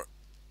nests are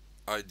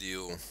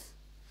ideal.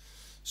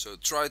 So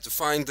try to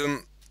find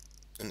them,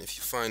 and if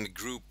you find a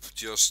group,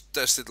 just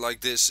test it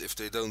like this. If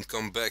they don't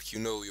come back, you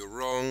know you're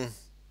wrong.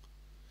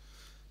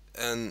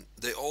 And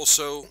they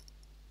also,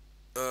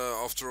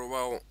 after a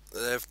while,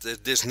 after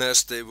this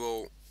nest, they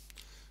will,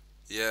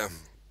 yeah,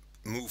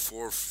 move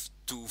for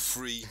 2,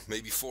 3,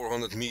 maybe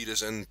 400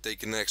 meters and take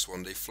the next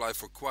one. They fly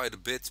for quite a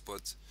bit,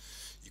 but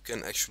you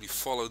can actually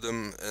follow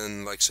them,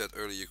 and like I said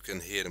earlier, you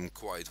can hear them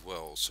quite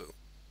well.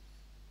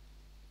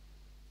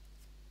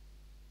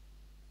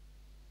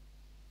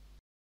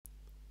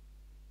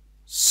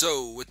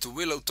 So with the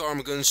willow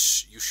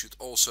ptarmigans, you should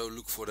also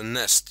look for the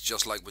nest,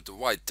 just like with the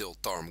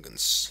white-tailed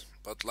ptarmigans.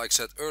 But like I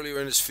said earlier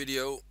in this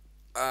video,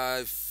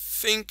 I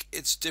think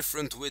it's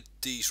different with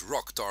these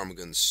rock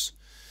ptarmigans.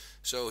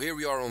 So here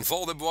we are on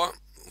Val de Bois.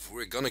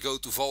 We're gonna go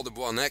to Val de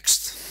Bois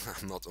next.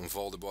 I'm not on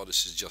Val de Bois,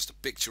 this is just a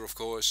picture of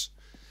course.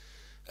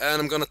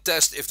 And I'm gonna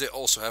test if they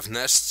also have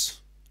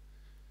nests.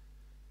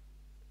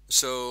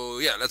 So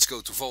yeah, let's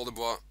go to Val de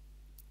Bois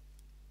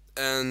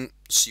and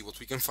see what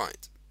we can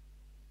find.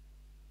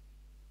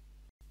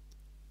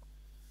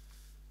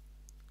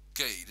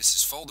 Okay, this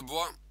is Val de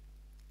Bois.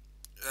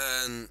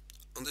 And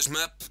on this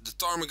map, the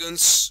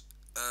ptarmigans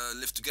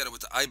live together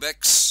with the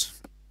ibex.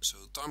 So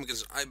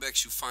ptarmigans and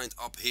ibex you find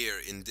up here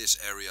in this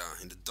area,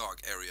 in the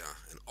dark area.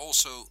 And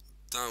also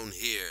down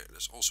here,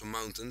 there's also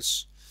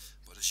mountains.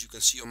 But as you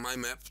can see on my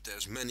map,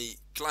 there's many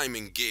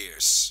climbing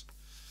gears.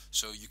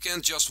 So you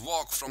can't just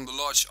walk from the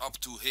lodge up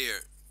to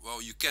here.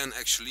 Well, you can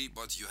actually,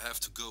 but you have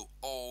to go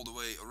all the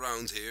way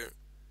around here.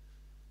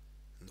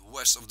 In the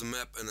west of the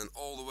map and then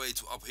all the way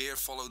to up here,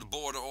 follow the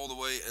border all the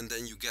way and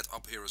then you get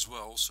up here as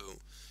well. So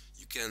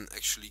you can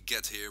actually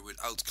get here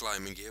without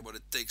climbing gear, but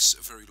it takes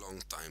a very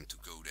long time to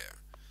go there.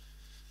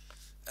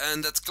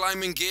 And that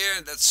climbing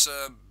gear, that's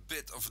a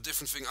bit of a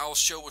different thing. I'll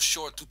show a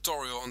short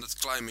tutorial on that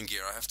climbing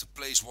gear. I have to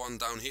place one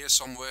down here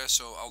somewhere,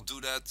 so I'll do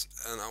that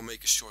and I'll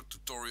make a short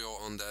tutorial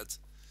on that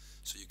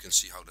so you can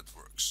see how that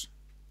works.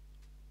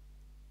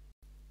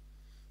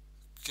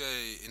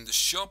 Okay, in the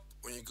shop,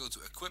 when you go to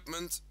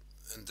equipment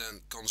and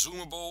then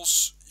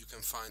consumables, you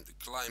can find the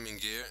climbing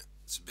gear.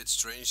 It's a bit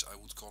strange, I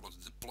would call it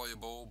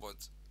deployable,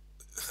 but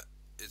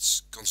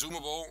it's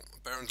consumable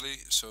apparently,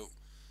 so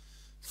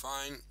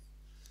fine.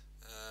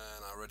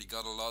 And I already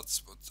got a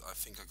lot, but I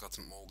think I got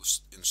them all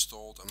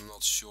installed. I'm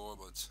not sure,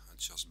 but I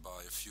just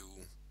buy a few.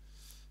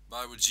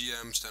 Buy with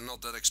GMs, they're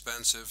not that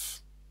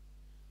expensive.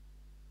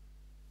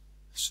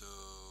 So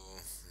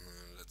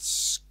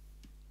let's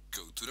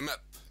go to the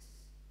map.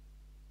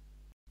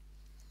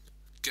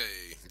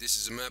 Okay, this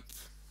is a map.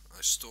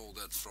 I stole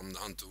that from the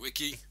Hunter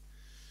Wiki.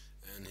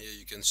 And here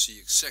you can see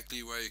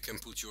exactly where you can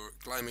put your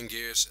climbing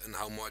gears and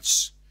how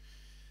much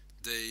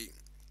they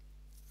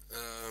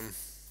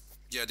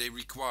they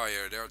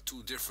require. There are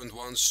two different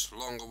ones,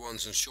 longer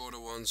ones and shorter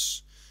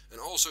ones.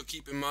 And also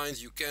keep in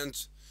mind you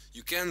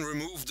can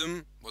remove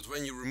them, but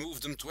when you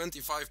remove them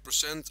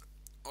 25%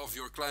 of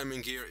your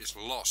climbing gear is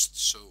lost.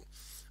 So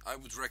I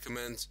would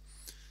recommend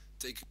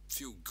take a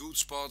few good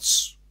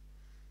spots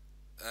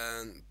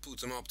and put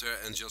them up there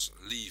and just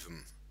leave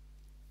them.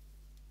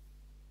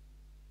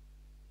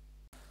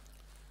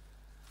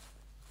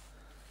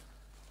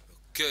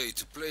 Okay,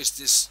 to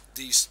place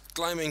these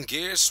climbing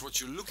gears, what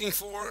you're looking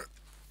for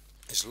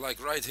is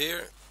like right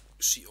here.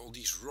 You see all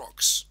these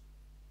rocks.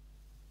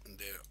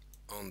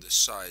 They're on this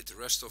side. The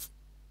rest of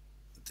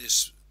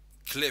this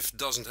cliff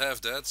doesn't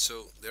have that.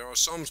 So there are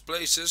some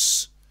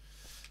places,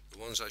 the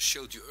ones I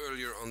showed you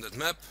earlier on that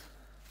map,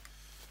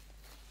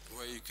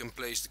 where you can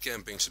place the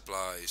camping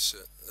supplies,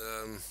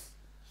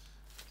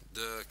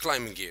 the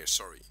climbing gear,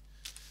 sorry.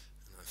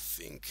 And I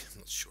think, I'm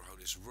not sure how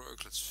this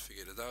works, let's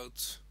figure it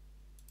out.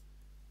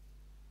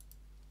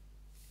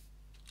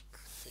 I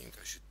think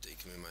I should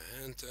take him in my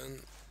hand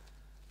then.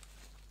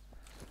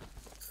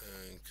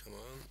 And come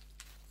on.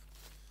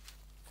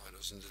 Why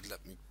doesn't it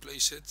let me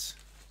place it?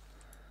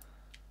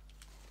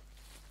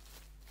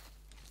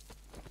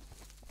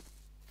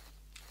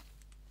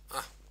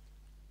 Ah,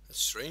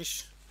 that's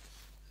strange.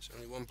 There's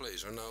only one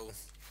place, or now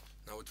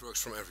it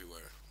works from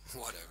everywhere.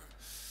 Whatever.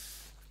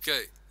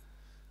 Okay,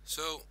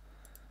 so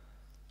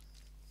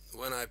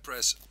when I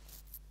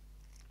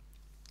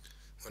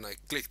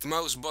click the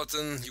mouse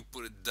button, you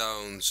put it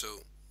down,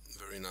 so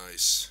very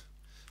nice.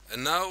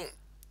 And now,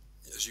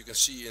 as you can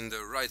see in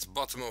the right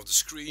bottom of the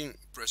screen,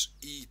 press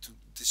E to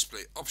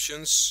display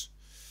options.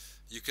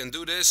 You can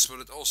do this, but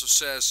it also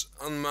says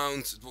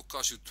unmount, it will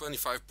cost you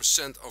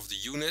 25% of the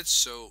units,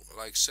 so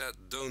like I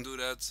said, don't do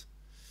that.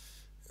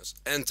 Just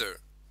enter.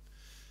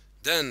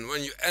 Then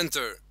when you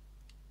enter,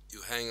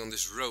 you hang on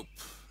this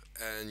rope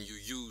and you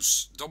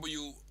use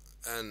W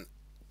and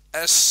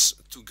S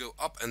to go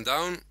up and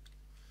down.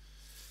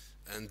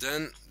 And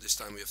then this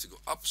time we have to go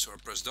up, so I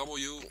press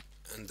W,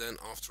 and then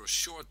after a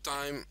short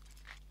time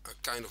a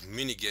kind of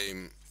mini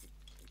game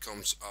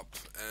comes up,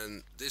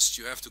 and this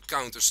you have to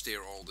counter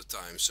steer all the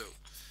time, so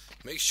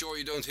make sure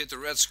you don't hit the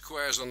red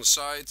squares on the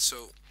side.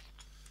 So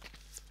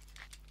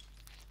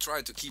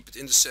try to keep it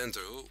in the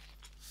center.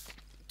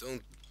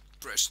 Don't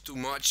press too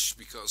much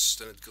because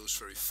then it goes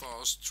very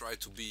fast. Try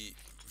to be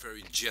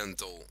very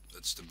gentle,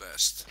 that's the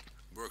best,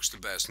 works the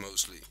best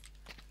mostly.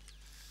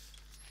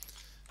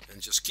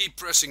 And just keep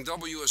pressing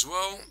W as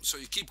well, so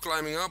you keep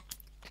climbing up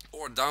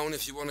or down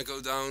if you want to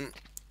go down,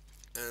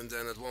 and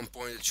then at one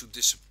point it should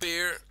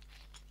disappear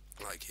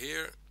like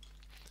here,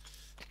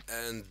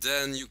 and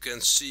then you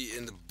can see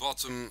in the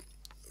bottom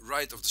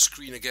right of the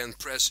screen again,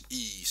 press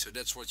E. So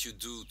that's what you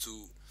do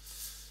to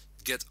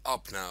get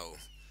up now.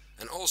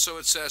 And also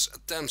it says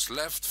attempts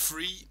left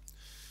free.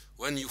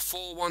 When you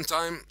fall one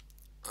time,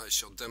 I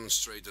shall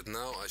demonstrate it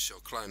now. I shall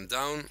climb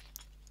down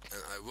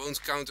and I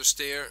won't counter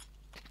steer,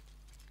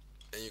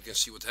 and you can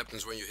see what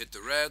happens when you hit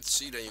the red.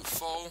 See, then you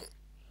fall.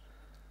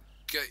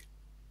 Okay,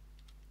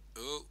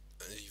 Oh,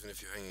 and even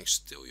if you're hanging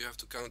still, you have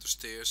to counter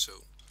steer. So,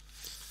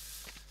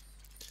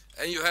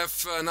 and you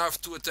have now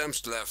 2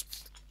 attempts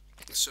left.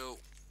 So,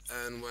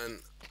 and when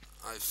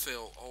I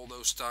fail all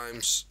those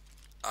times,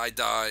 I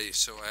die.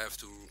 So I have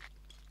to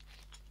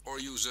or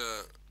use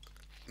a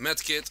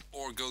med kit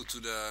or go to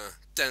the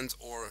tent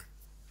or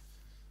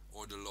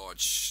the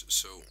lodge.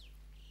 So.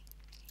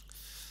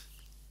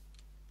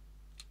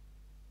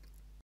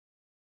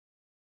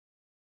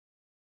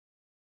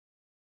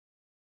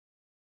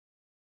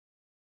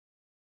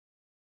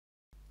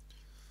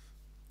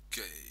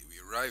 Okay, we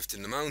arrived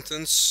in the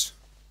mountains.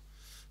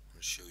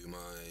 I'll show you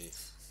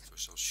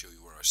first I'll show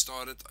you where I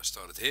started. I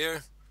started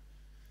here,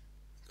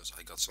 because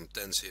I got some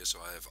tents here, so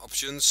I have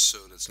options, so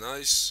that's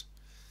nice.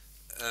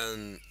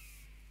 And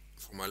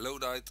for my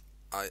loadout,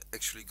 I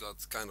actually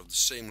got kind of the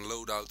same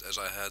loadout as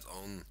I had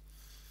on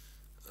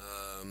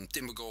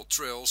Timbergold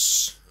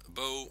trails. A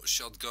bow, a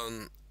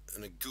shotgun,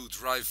 and a good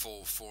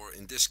rifle for,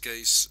 in this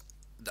case,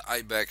 the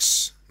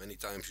ibex. Many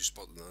times you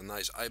spot a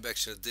nice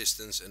ibex in the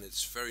distance, and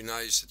it's very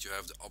nice that you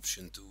have the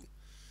option to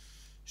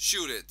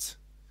shoot it.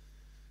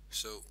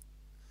 So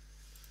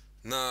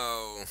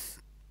now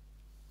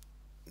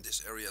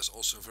this area is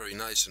also very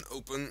nice and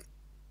open.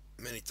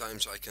 Many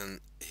times I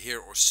can hear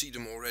or see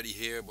them already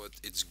here, but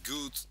it's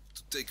good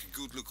to take a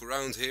good look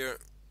around here.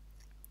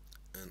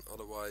 And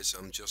otherwise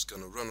I'm just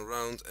gonna run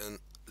around and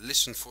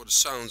listen for the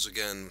sounds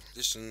again.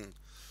 Listen,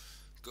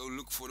 go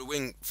look for the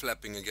wing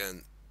flapping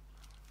again.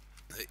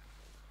 Hey,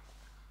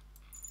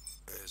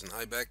 there's an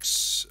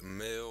ibex, a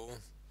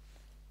male.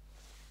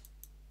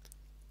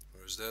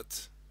 Where's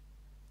that?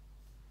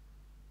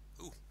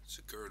 Oh, it's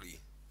a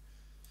curly.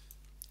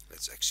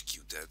 Let's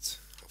execute that.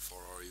 How far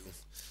are you?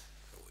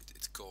 Oh,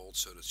 it's cold,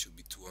 so that should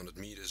be 200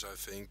 meters, I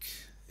think.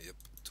 Yep,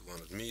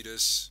 200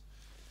 meters.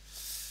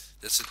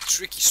 That's a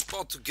tricky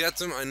spot to get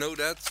them, I know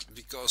that,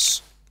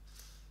 because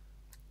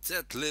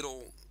that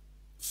little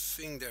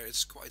thing there,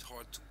 it's quite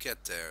hard to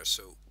get there,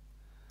 so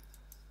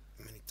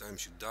many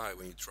times you die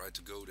when you try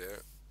to go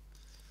there.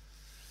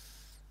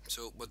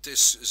 So, but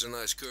this is a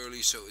nice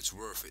curly, so it's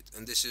worth it.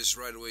 And this is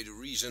right away the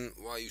reason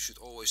why you should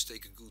always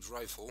take a good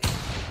rifle.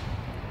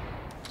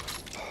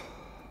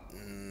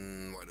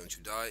 Why don't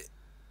you die?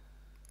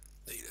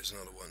 Hey, there's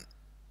another one.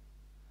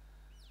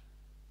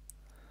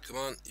 Come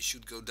on, he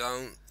should go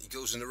down. He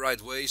goes in the right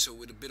way, so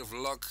with a bit of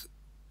luck.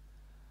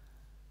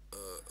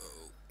 Oh,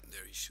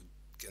 there he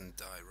can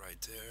die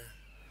right there.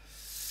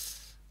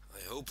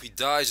 I hope he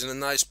dies in a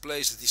nice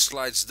place that he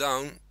slides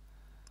down.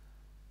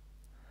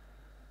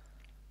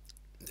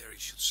 There he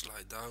should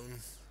slide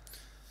down.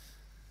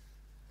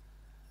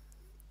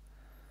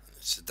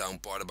 It's the down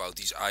part about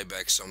these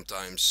ibex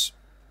sometimes.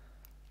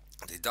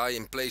 They die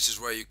in places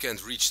where you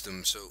can't reach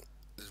them, so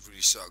it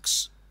really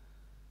sucks.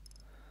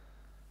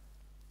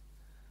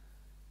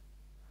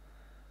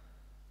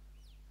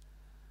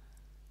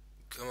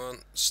 Come on,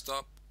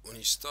 stop. When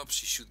he stops,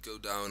 he should go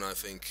down, I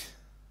think.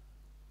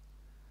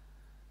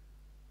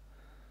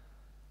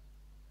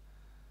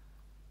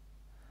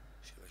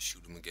 Should I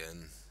shoot him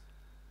again?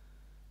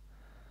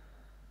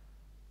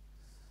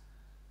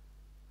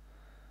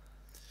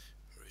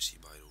 Where is he,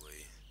 by the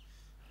way?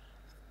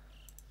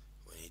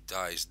 When he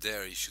dies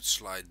there, he should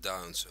slide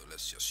down, so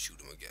let's just shoot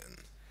him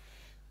again.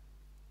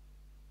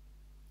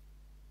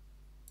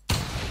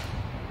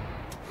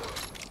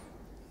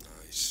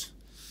 Nice.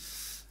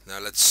 Now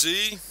let's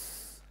see.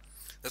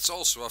 That's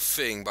also a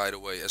thing, by the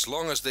way. As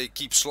long as they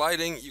keep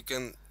sliding, you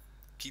can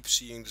keep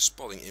seeing the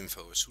spotting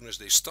info. As soon as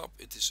they stop,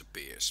 it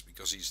disappears,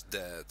 because he's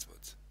dead.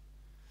 But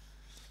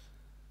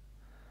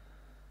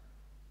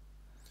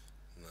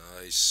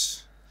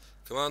nice.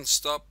 Come on,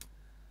 stop.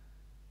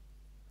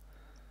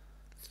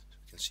 So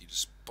you can see the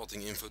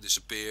spotting info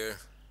disappear.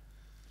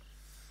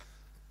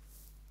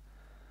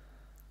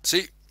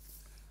 See?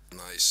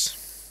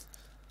 Nice.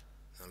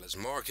 Now let's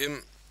mark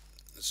him.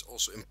 It's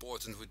also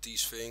important with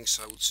these things,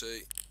 I would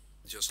say.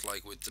 Just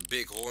like with the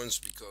big horns,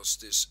 because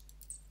this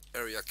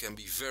area can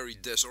be very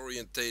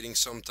disorientating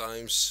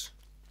sometimes.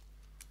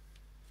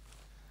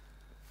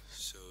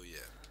 So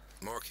yeah,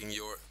 marking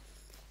your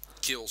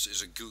kills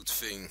is a good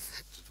thing,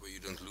 that way you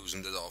don't lose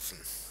them that often.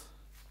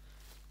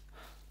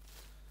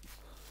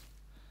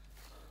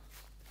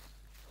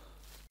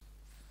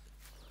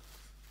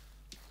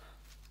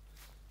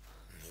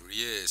 Here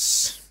he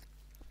is.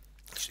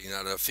 Actually,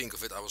 now that I think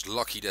of it, I was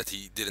lucky that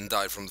he didn't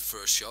die from the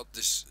first shot.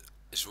 This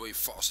is way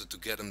faster to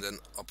get him than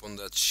up on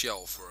that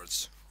shelf where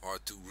it's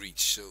hard to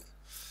reach. So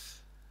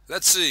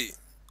let's see.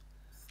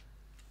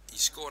 He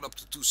scored up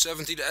to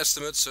 270, the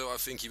estimate, so I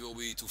think he will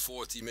be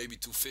 240, maybe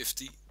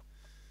 250.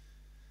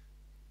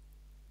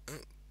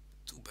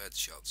 Two bad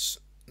shots.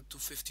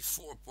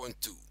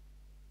 254.2.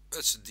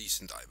 That's a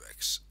decent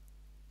ibex.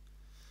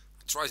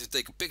 I try to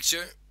take a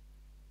picture,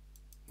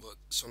 but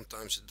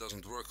sometimes it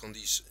doesn't work on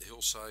these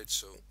hillsides,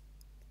 so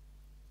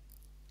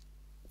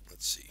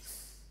let's see.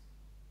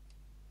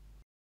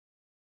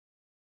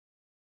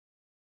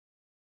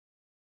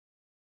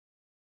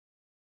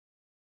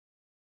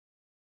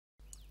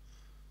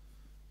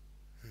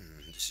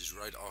 This is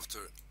right after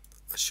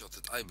I shot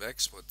at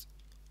ibex, but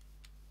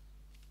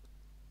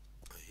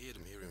hear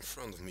them here in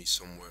front of me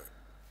somewhere.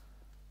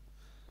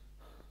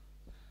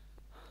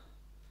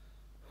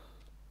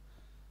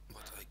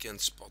 But I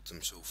can't spot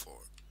them so far.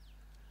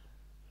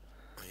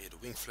 I hear the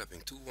wing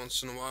flapping too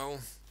once in a while.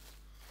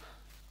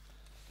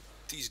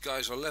 These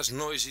guys are less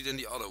noisy than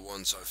the other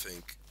ones, I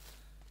think.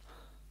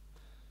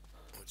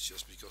 Or it's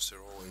just because they're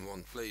all in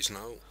one place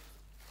now.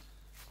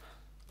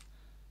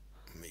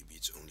 Maybe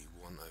it's only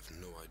one, I have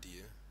no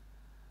idea.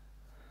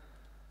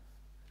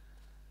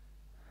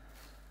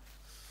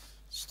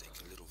 Let's take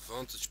a little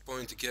vantage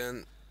point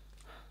again.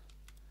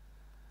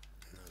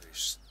 Now they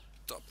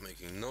stop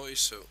making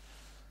noise, so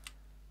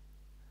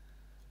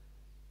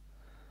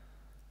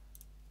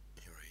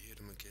here I hear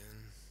them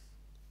again.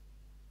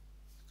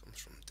 It comes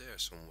from there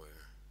somewhere.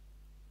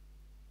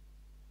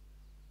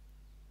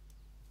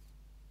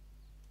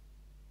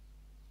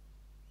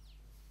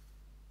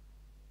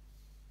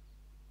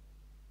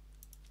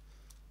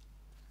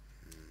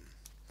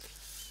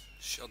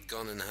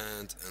 Shotgun in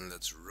hand and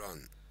let's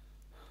run.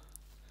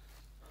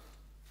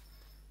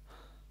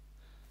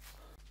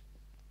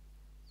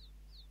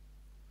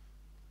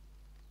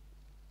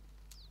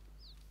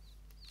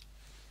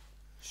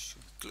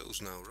 Should be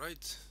close now,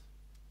 right?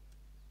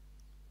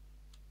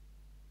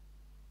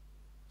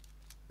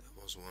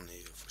 There was one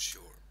here for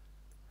sure.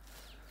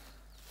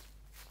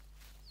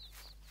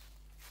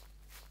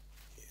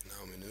 Here,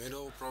 now I'm in the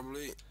middle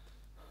probably.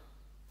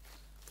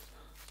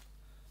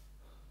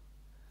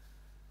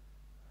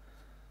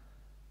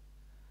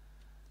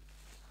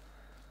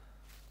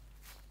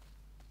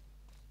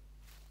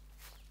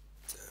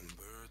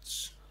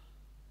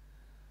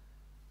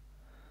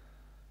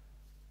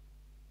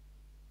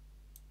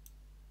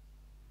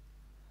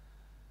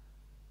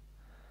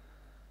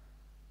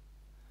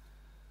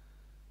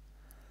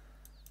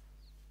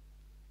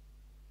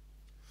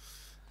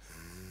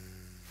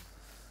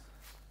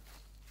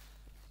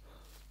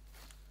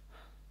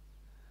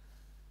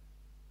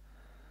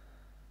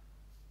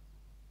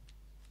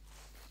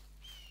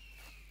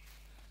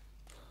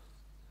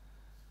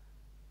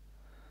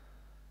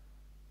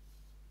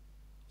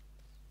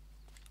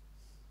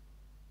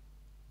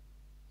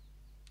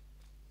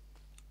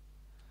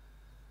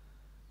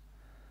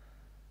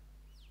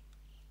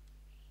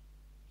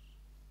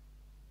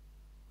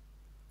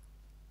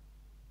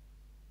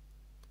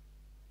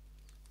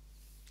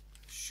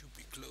 Should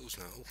be close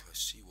now. I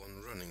see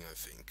one running, I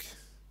think.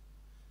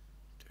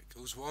 There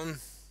goes one. And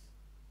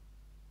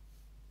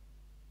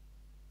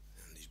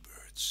these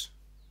birds.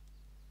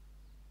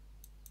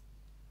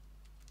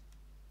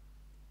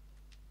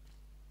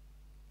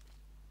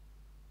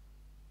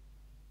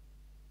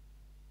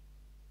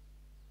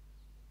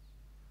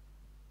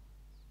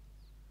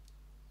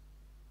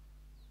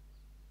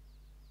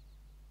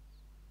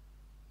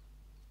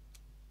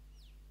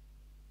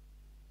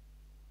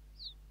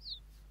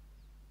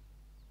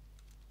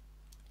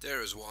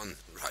 There is one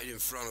right in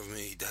front of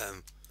me,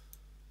 damn.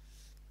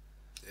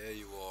 There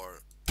you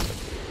are.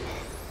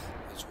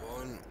 That's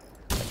one.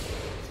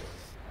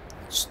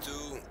 That's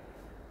two.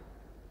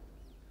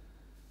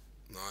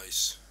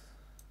 Nice.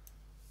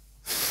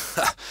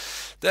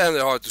 Damn,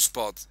 they're hard to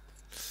spot.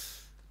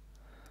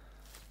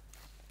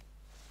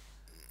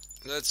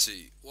 Let's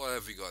see, what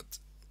have we got?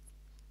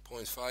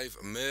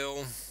 0.5, a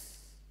male.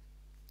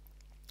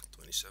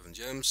 27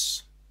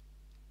 gems.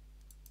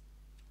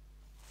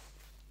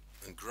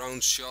 A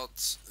ground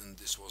shot, and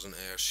this was an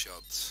air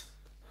shot.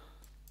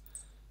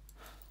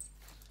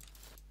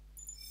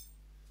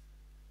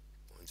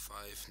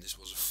 0.5, this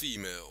was a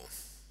female.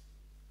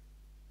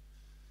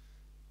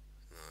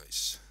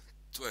 Nice.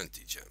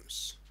 20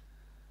 gems.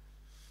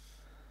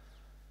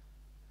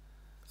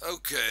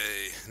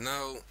 Okay,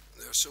 now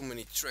there are so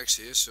many tracks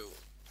here, so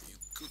you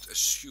could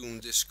assume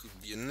this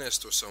could be a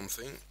nest or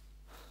something.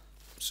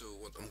 So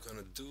what I'm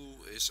gonna do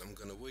is I'm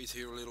gonna wait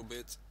here a little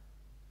bit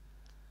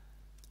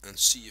and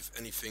see if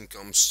anything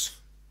comes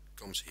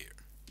here.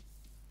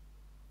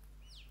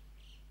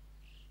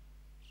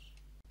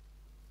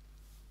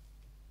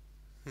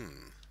 All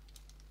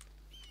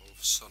of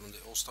a sudden they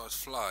all start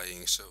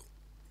flying, so,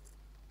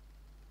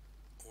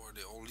 or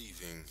they're all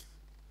leaving.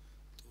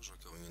 Those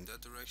are going in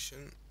that direction.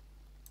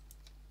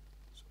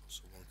 There's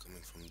also one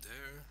coming from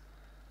there.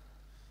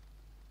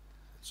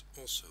 It's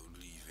also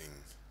leaving.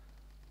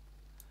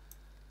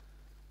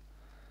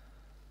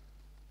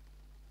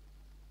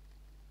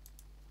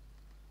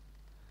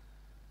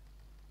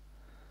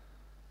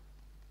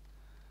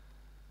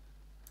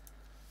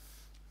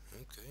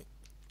 Okay.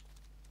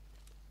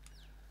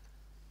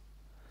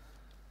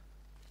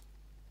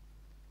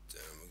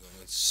 Then we're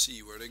gonna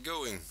see where they're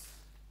going.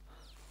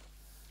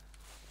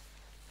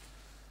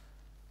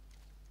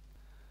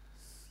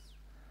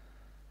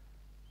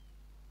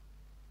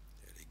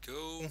 There they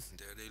go,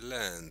 there they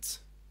land.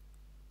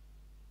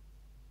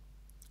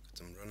 Look at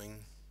them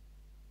running.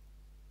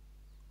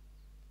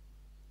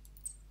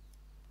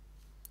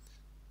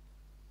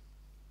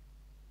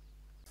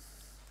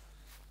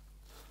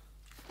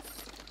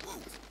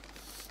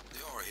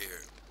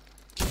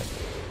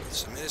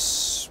 That's a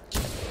miss.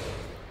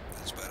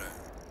 That's better.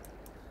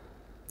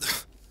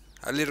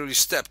 I literally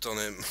stepped on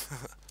him.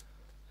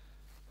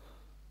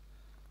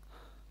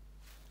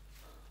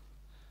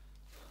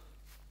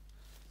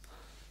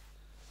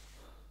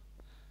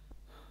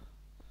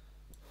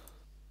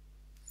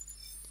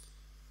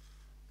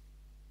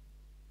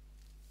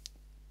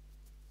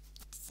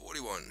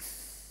 41.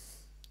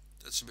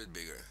 That's a bit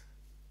bigger.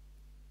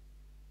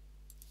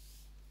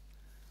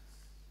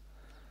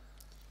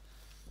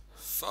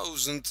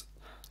 Thousand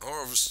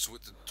harvests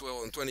with the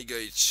 12 and 20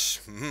 gauge.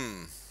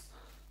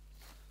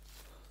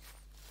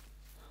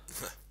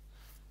 Third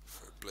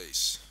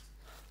place.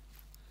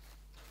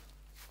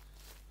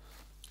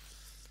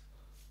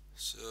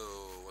 So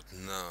what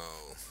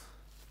now?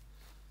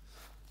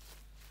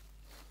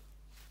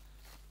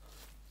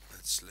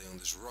 Let's lay on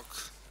this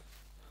rock,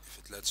 if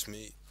it lets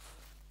me.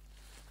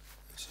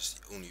 This is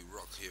the only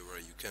rock here where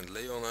you can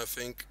lay on, I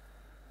think.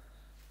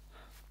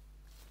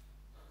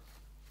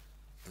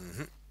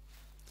 Then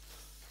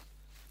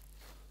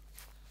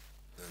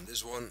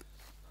this one.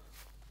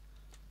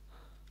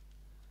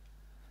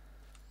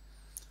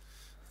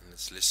 And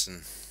let's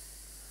listen.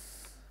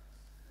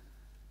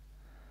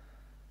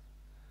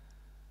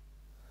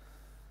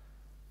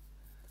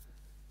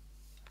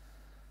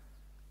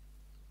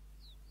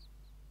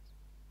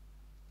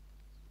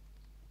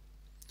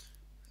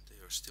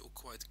 They are still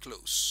quite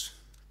close.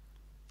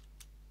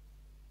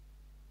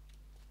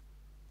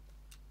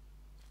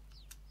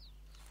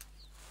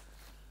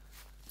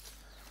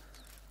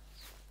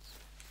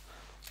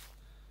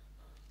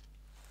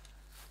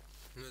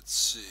 Let's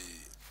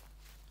see.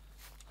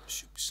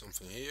 Should be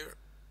something here.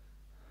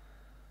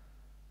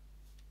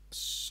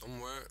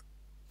 Somewhere.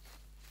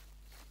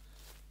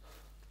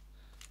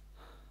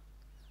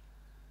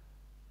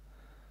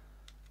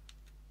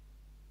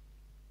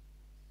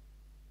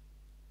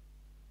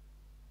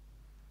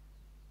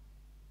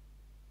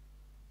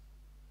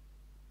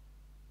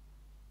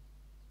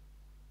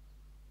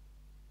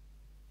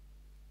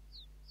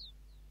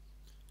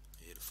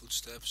 I hear the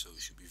footsteps, so we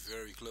should be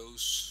very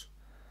close.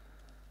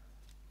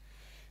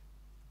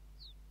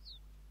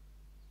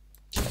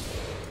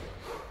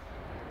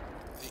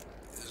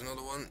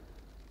 Another one.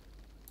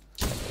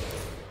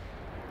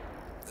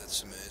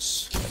 That's a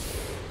miss.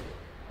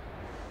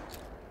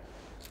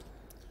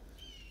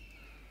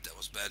 That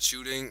was bad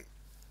shooting.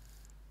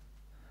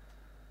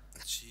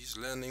 She's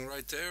landing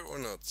right there or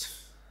not?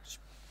 She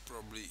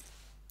probably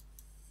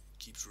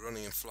keeps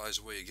running and flies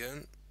away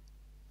again.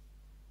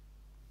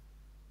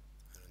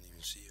 I don't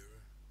even see her.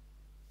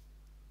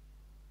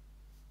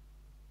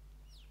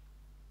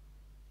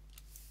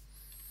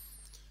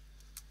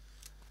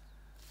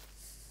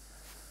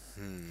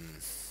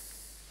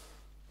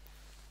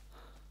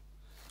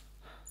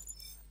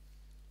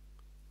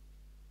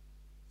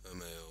 A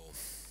male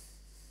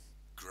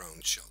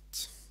ground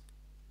shot.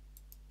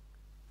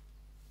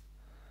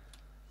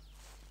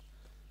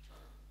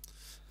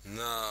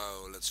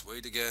 Now let's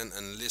wait again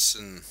and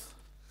listen.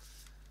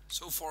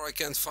 So far I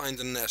can't find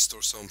a nest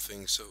or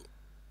something, so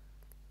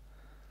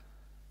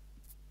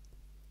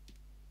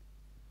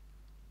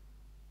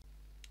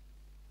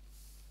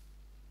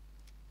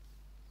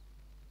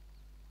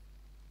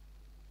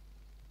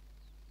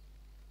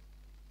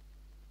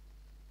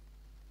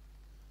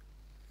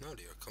now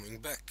they are coming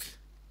back.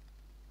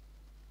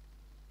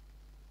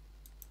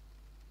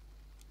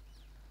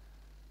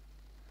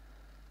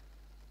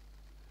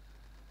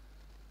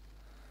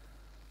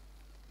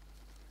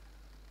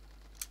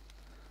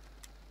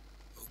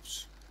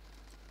 Oops.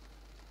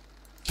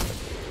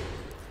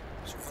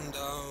 There's one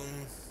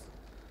down.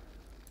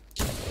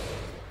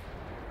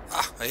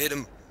 Ah, I hit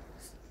him.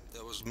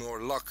 That was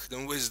more luck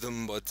than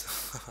wisdom, but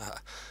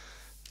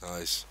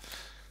nice.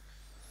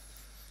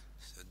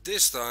 So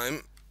this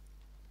time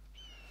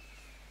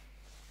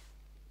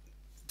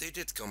they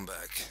did come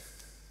back.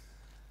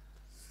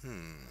 Where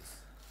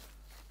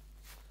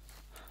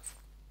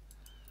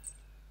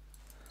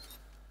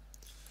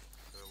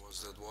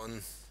was that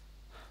one?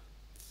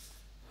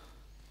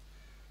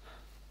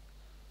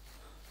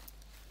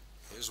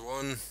 Here's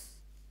one.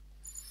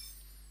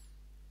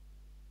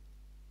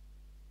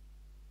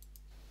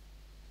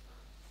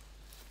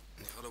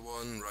 The other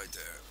one right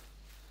there.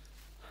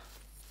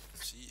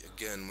 See,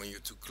 again, when you're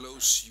too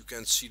close you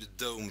can't see the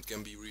dome. It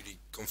can be really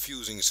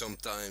confusing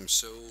sometimes,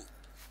 so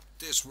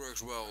this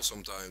works well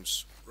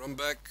sometimes. Run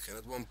back and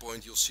at one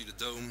point you'll see the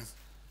dome.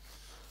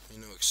 You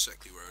know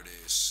exactly where it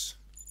is.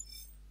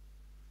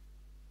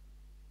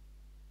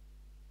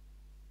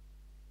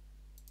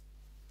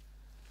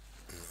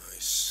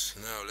 Nice.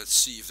 Now let's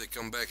see if they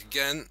come back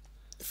again.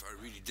 If I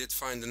really did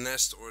find the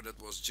nest or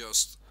that was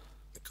just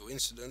a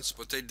coincidence.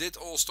 But they did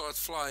all start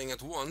flying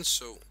at once,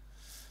 so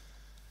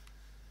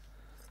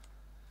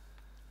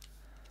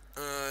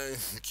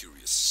I'm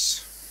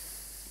curious.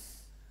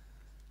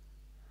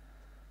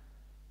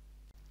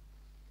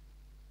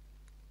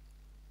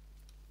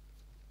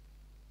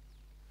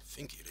 I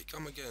think here they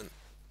come again.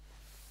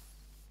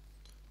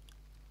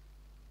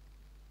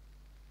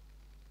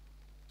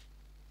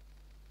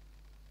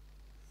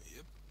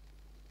 Yep.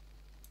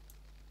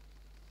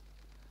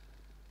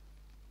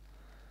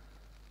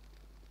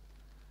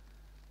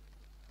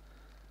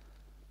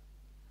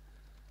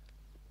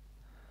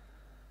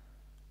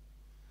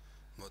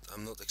 But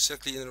I'm not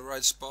exactly in the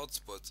right spot,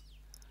 but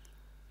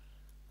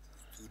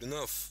good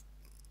enough.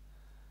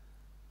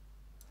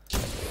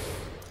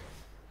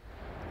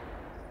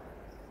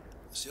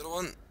 That's the other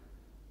one.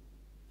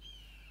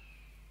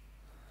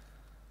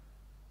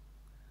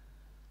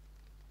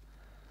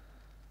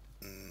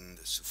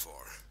 so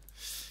far.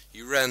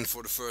 He ran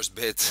for the first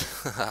bit.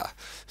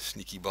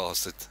 Sneaky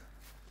bastard.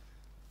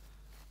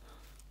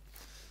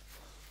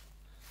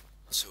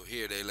 So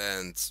here they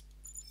land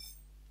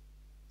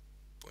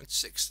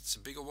 0.6, it's a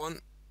bigger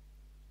one.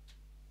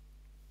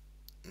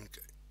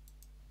 Okay,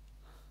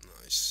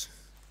 nice.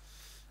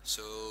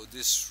 So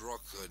this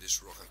rock I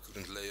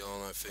couldn't lay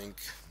on, I think.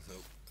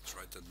 Nope, I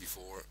tried that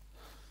before.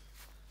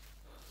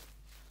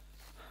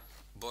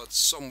 But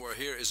somewhere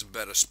here is a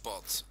better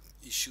spot.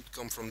 He should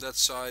come from that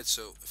side,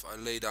 so if I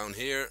lay down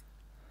here,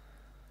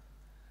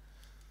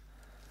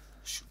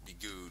 should be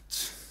good.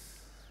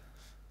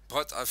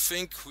 But I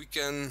think we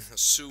can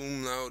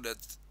assume now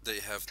that they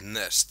have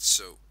nests,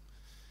 so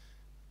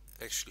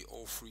actually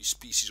all 3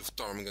 species of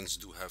ptarmigans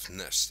do have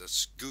nests.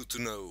 That's good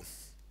to know.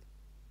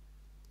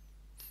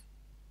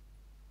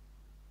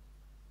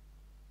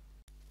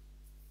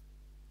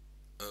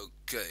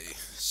 Okay,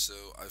 so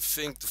I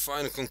think the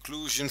final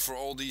conclusion for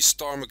all these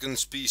ptarmigan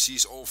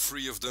species, all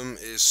 3 of them,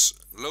 is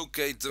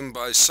locate them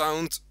by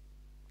sound,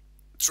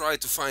 try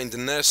to find the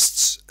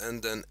nests,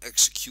 and then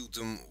execute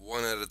them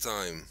one at a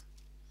time.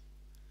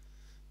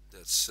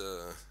 That's,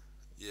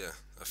 yeah,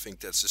 I think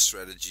that's a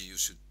strategy you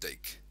should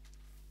take.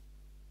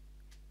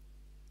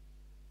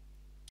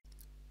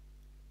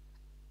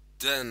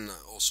 Then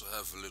I also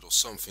have a little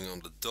something on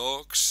the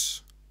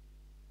dogs.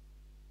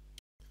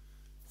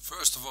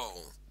 First of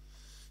all,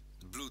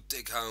 the blue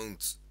tick hound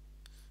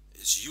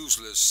is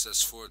useless.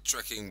 That's for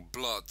tracking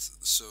blood.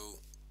 So,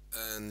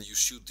 and you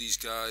shoot these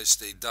guys,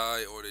 they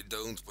die or they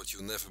don't, but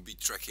you'll never be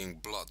tracking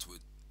blood with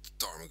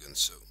ptarmigan.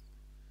 So,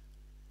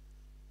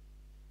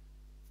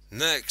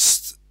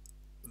 next,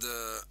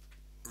 the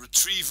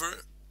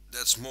retriever.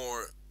 That's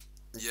more,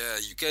 yeah,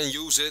 you can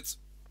use it,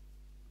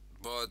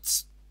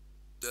 but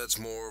that's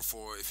more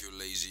for if you're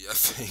lazy, I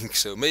think.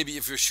 So maybe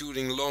if you're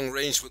shooting long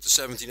range with the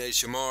 17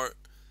 HMR,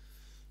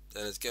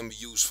 then it can be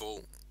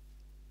useful,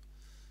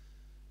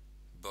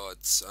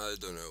 but I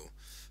don't know.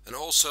 And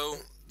also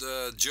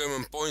the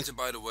German pointer,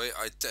 by the way,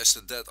 I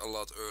tested that a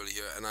lot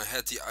earlier and I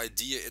had the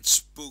idea it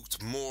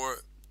spooked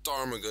more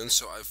ptarmigan,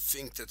 so I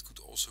think that could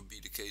also be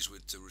the case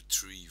with the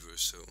retriever.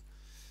 So,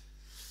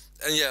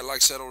 and yeah, like I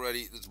said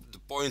already, the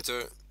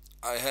pointer,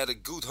 I had a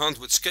good hunt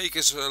with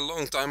skakers a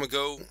long time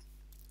ago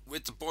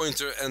with the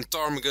pointer and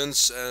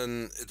ptarmigans,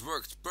 and it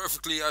worked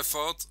perfectly, I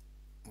thought.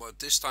 But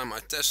this time I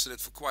tested it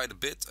for quite a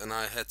bit and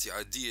I had the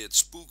idea it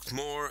spooked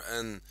more,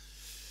 and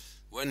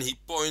when he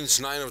points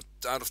 9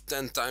 out of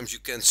 10 times you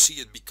can see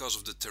it because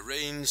of the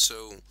terrain,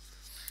 so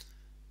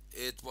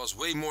it was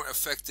way more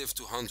effective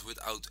to hunt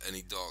without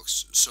any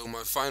dogs. So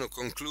my final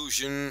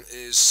conclusion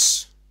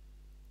is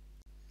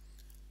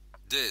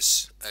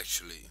this,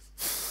 actually.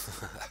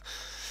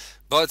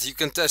 But you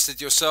can test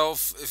it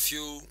yourself. If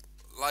you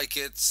like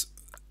it,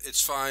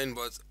 it's fine,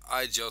 but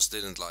I just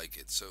didn't like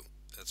it, so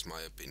that's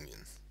my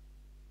opinion.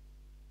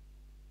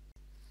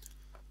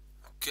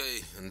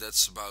 Okay, and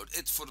that's about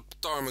it for the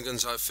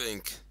ptarmigans, I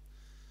think.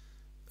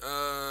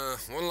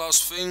 One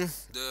last thing,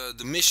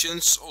 the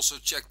missions, also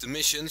check the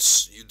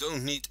missions. You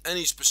don't need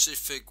any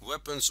specific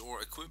weapons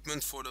or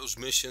equipment for those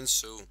missions,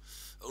 so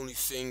only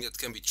thing that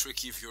can be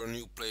tricky if you're a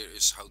new player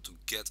is how to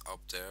get up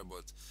there,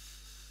 but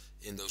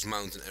in those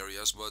mountain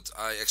areas, but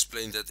I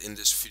explained that in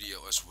this video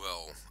as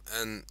well.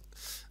 And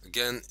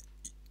again,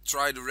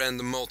 try the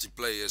random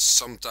multiplayers.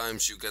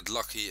 Sometimes you get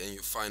lucky and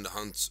you find a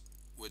hunt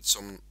with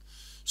some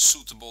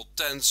suitable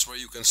tents where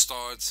you can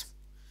start.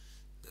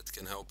 That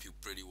can help you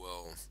pretty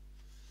well.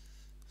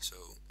 So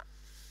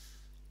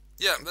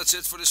yeah, that's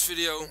it for this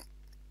video.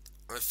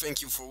 I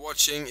thank you for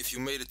watching if you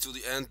made it to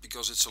the end,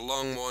 because it's a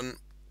long one,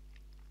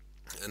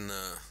 and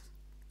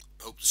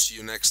hope to see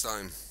you next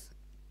time.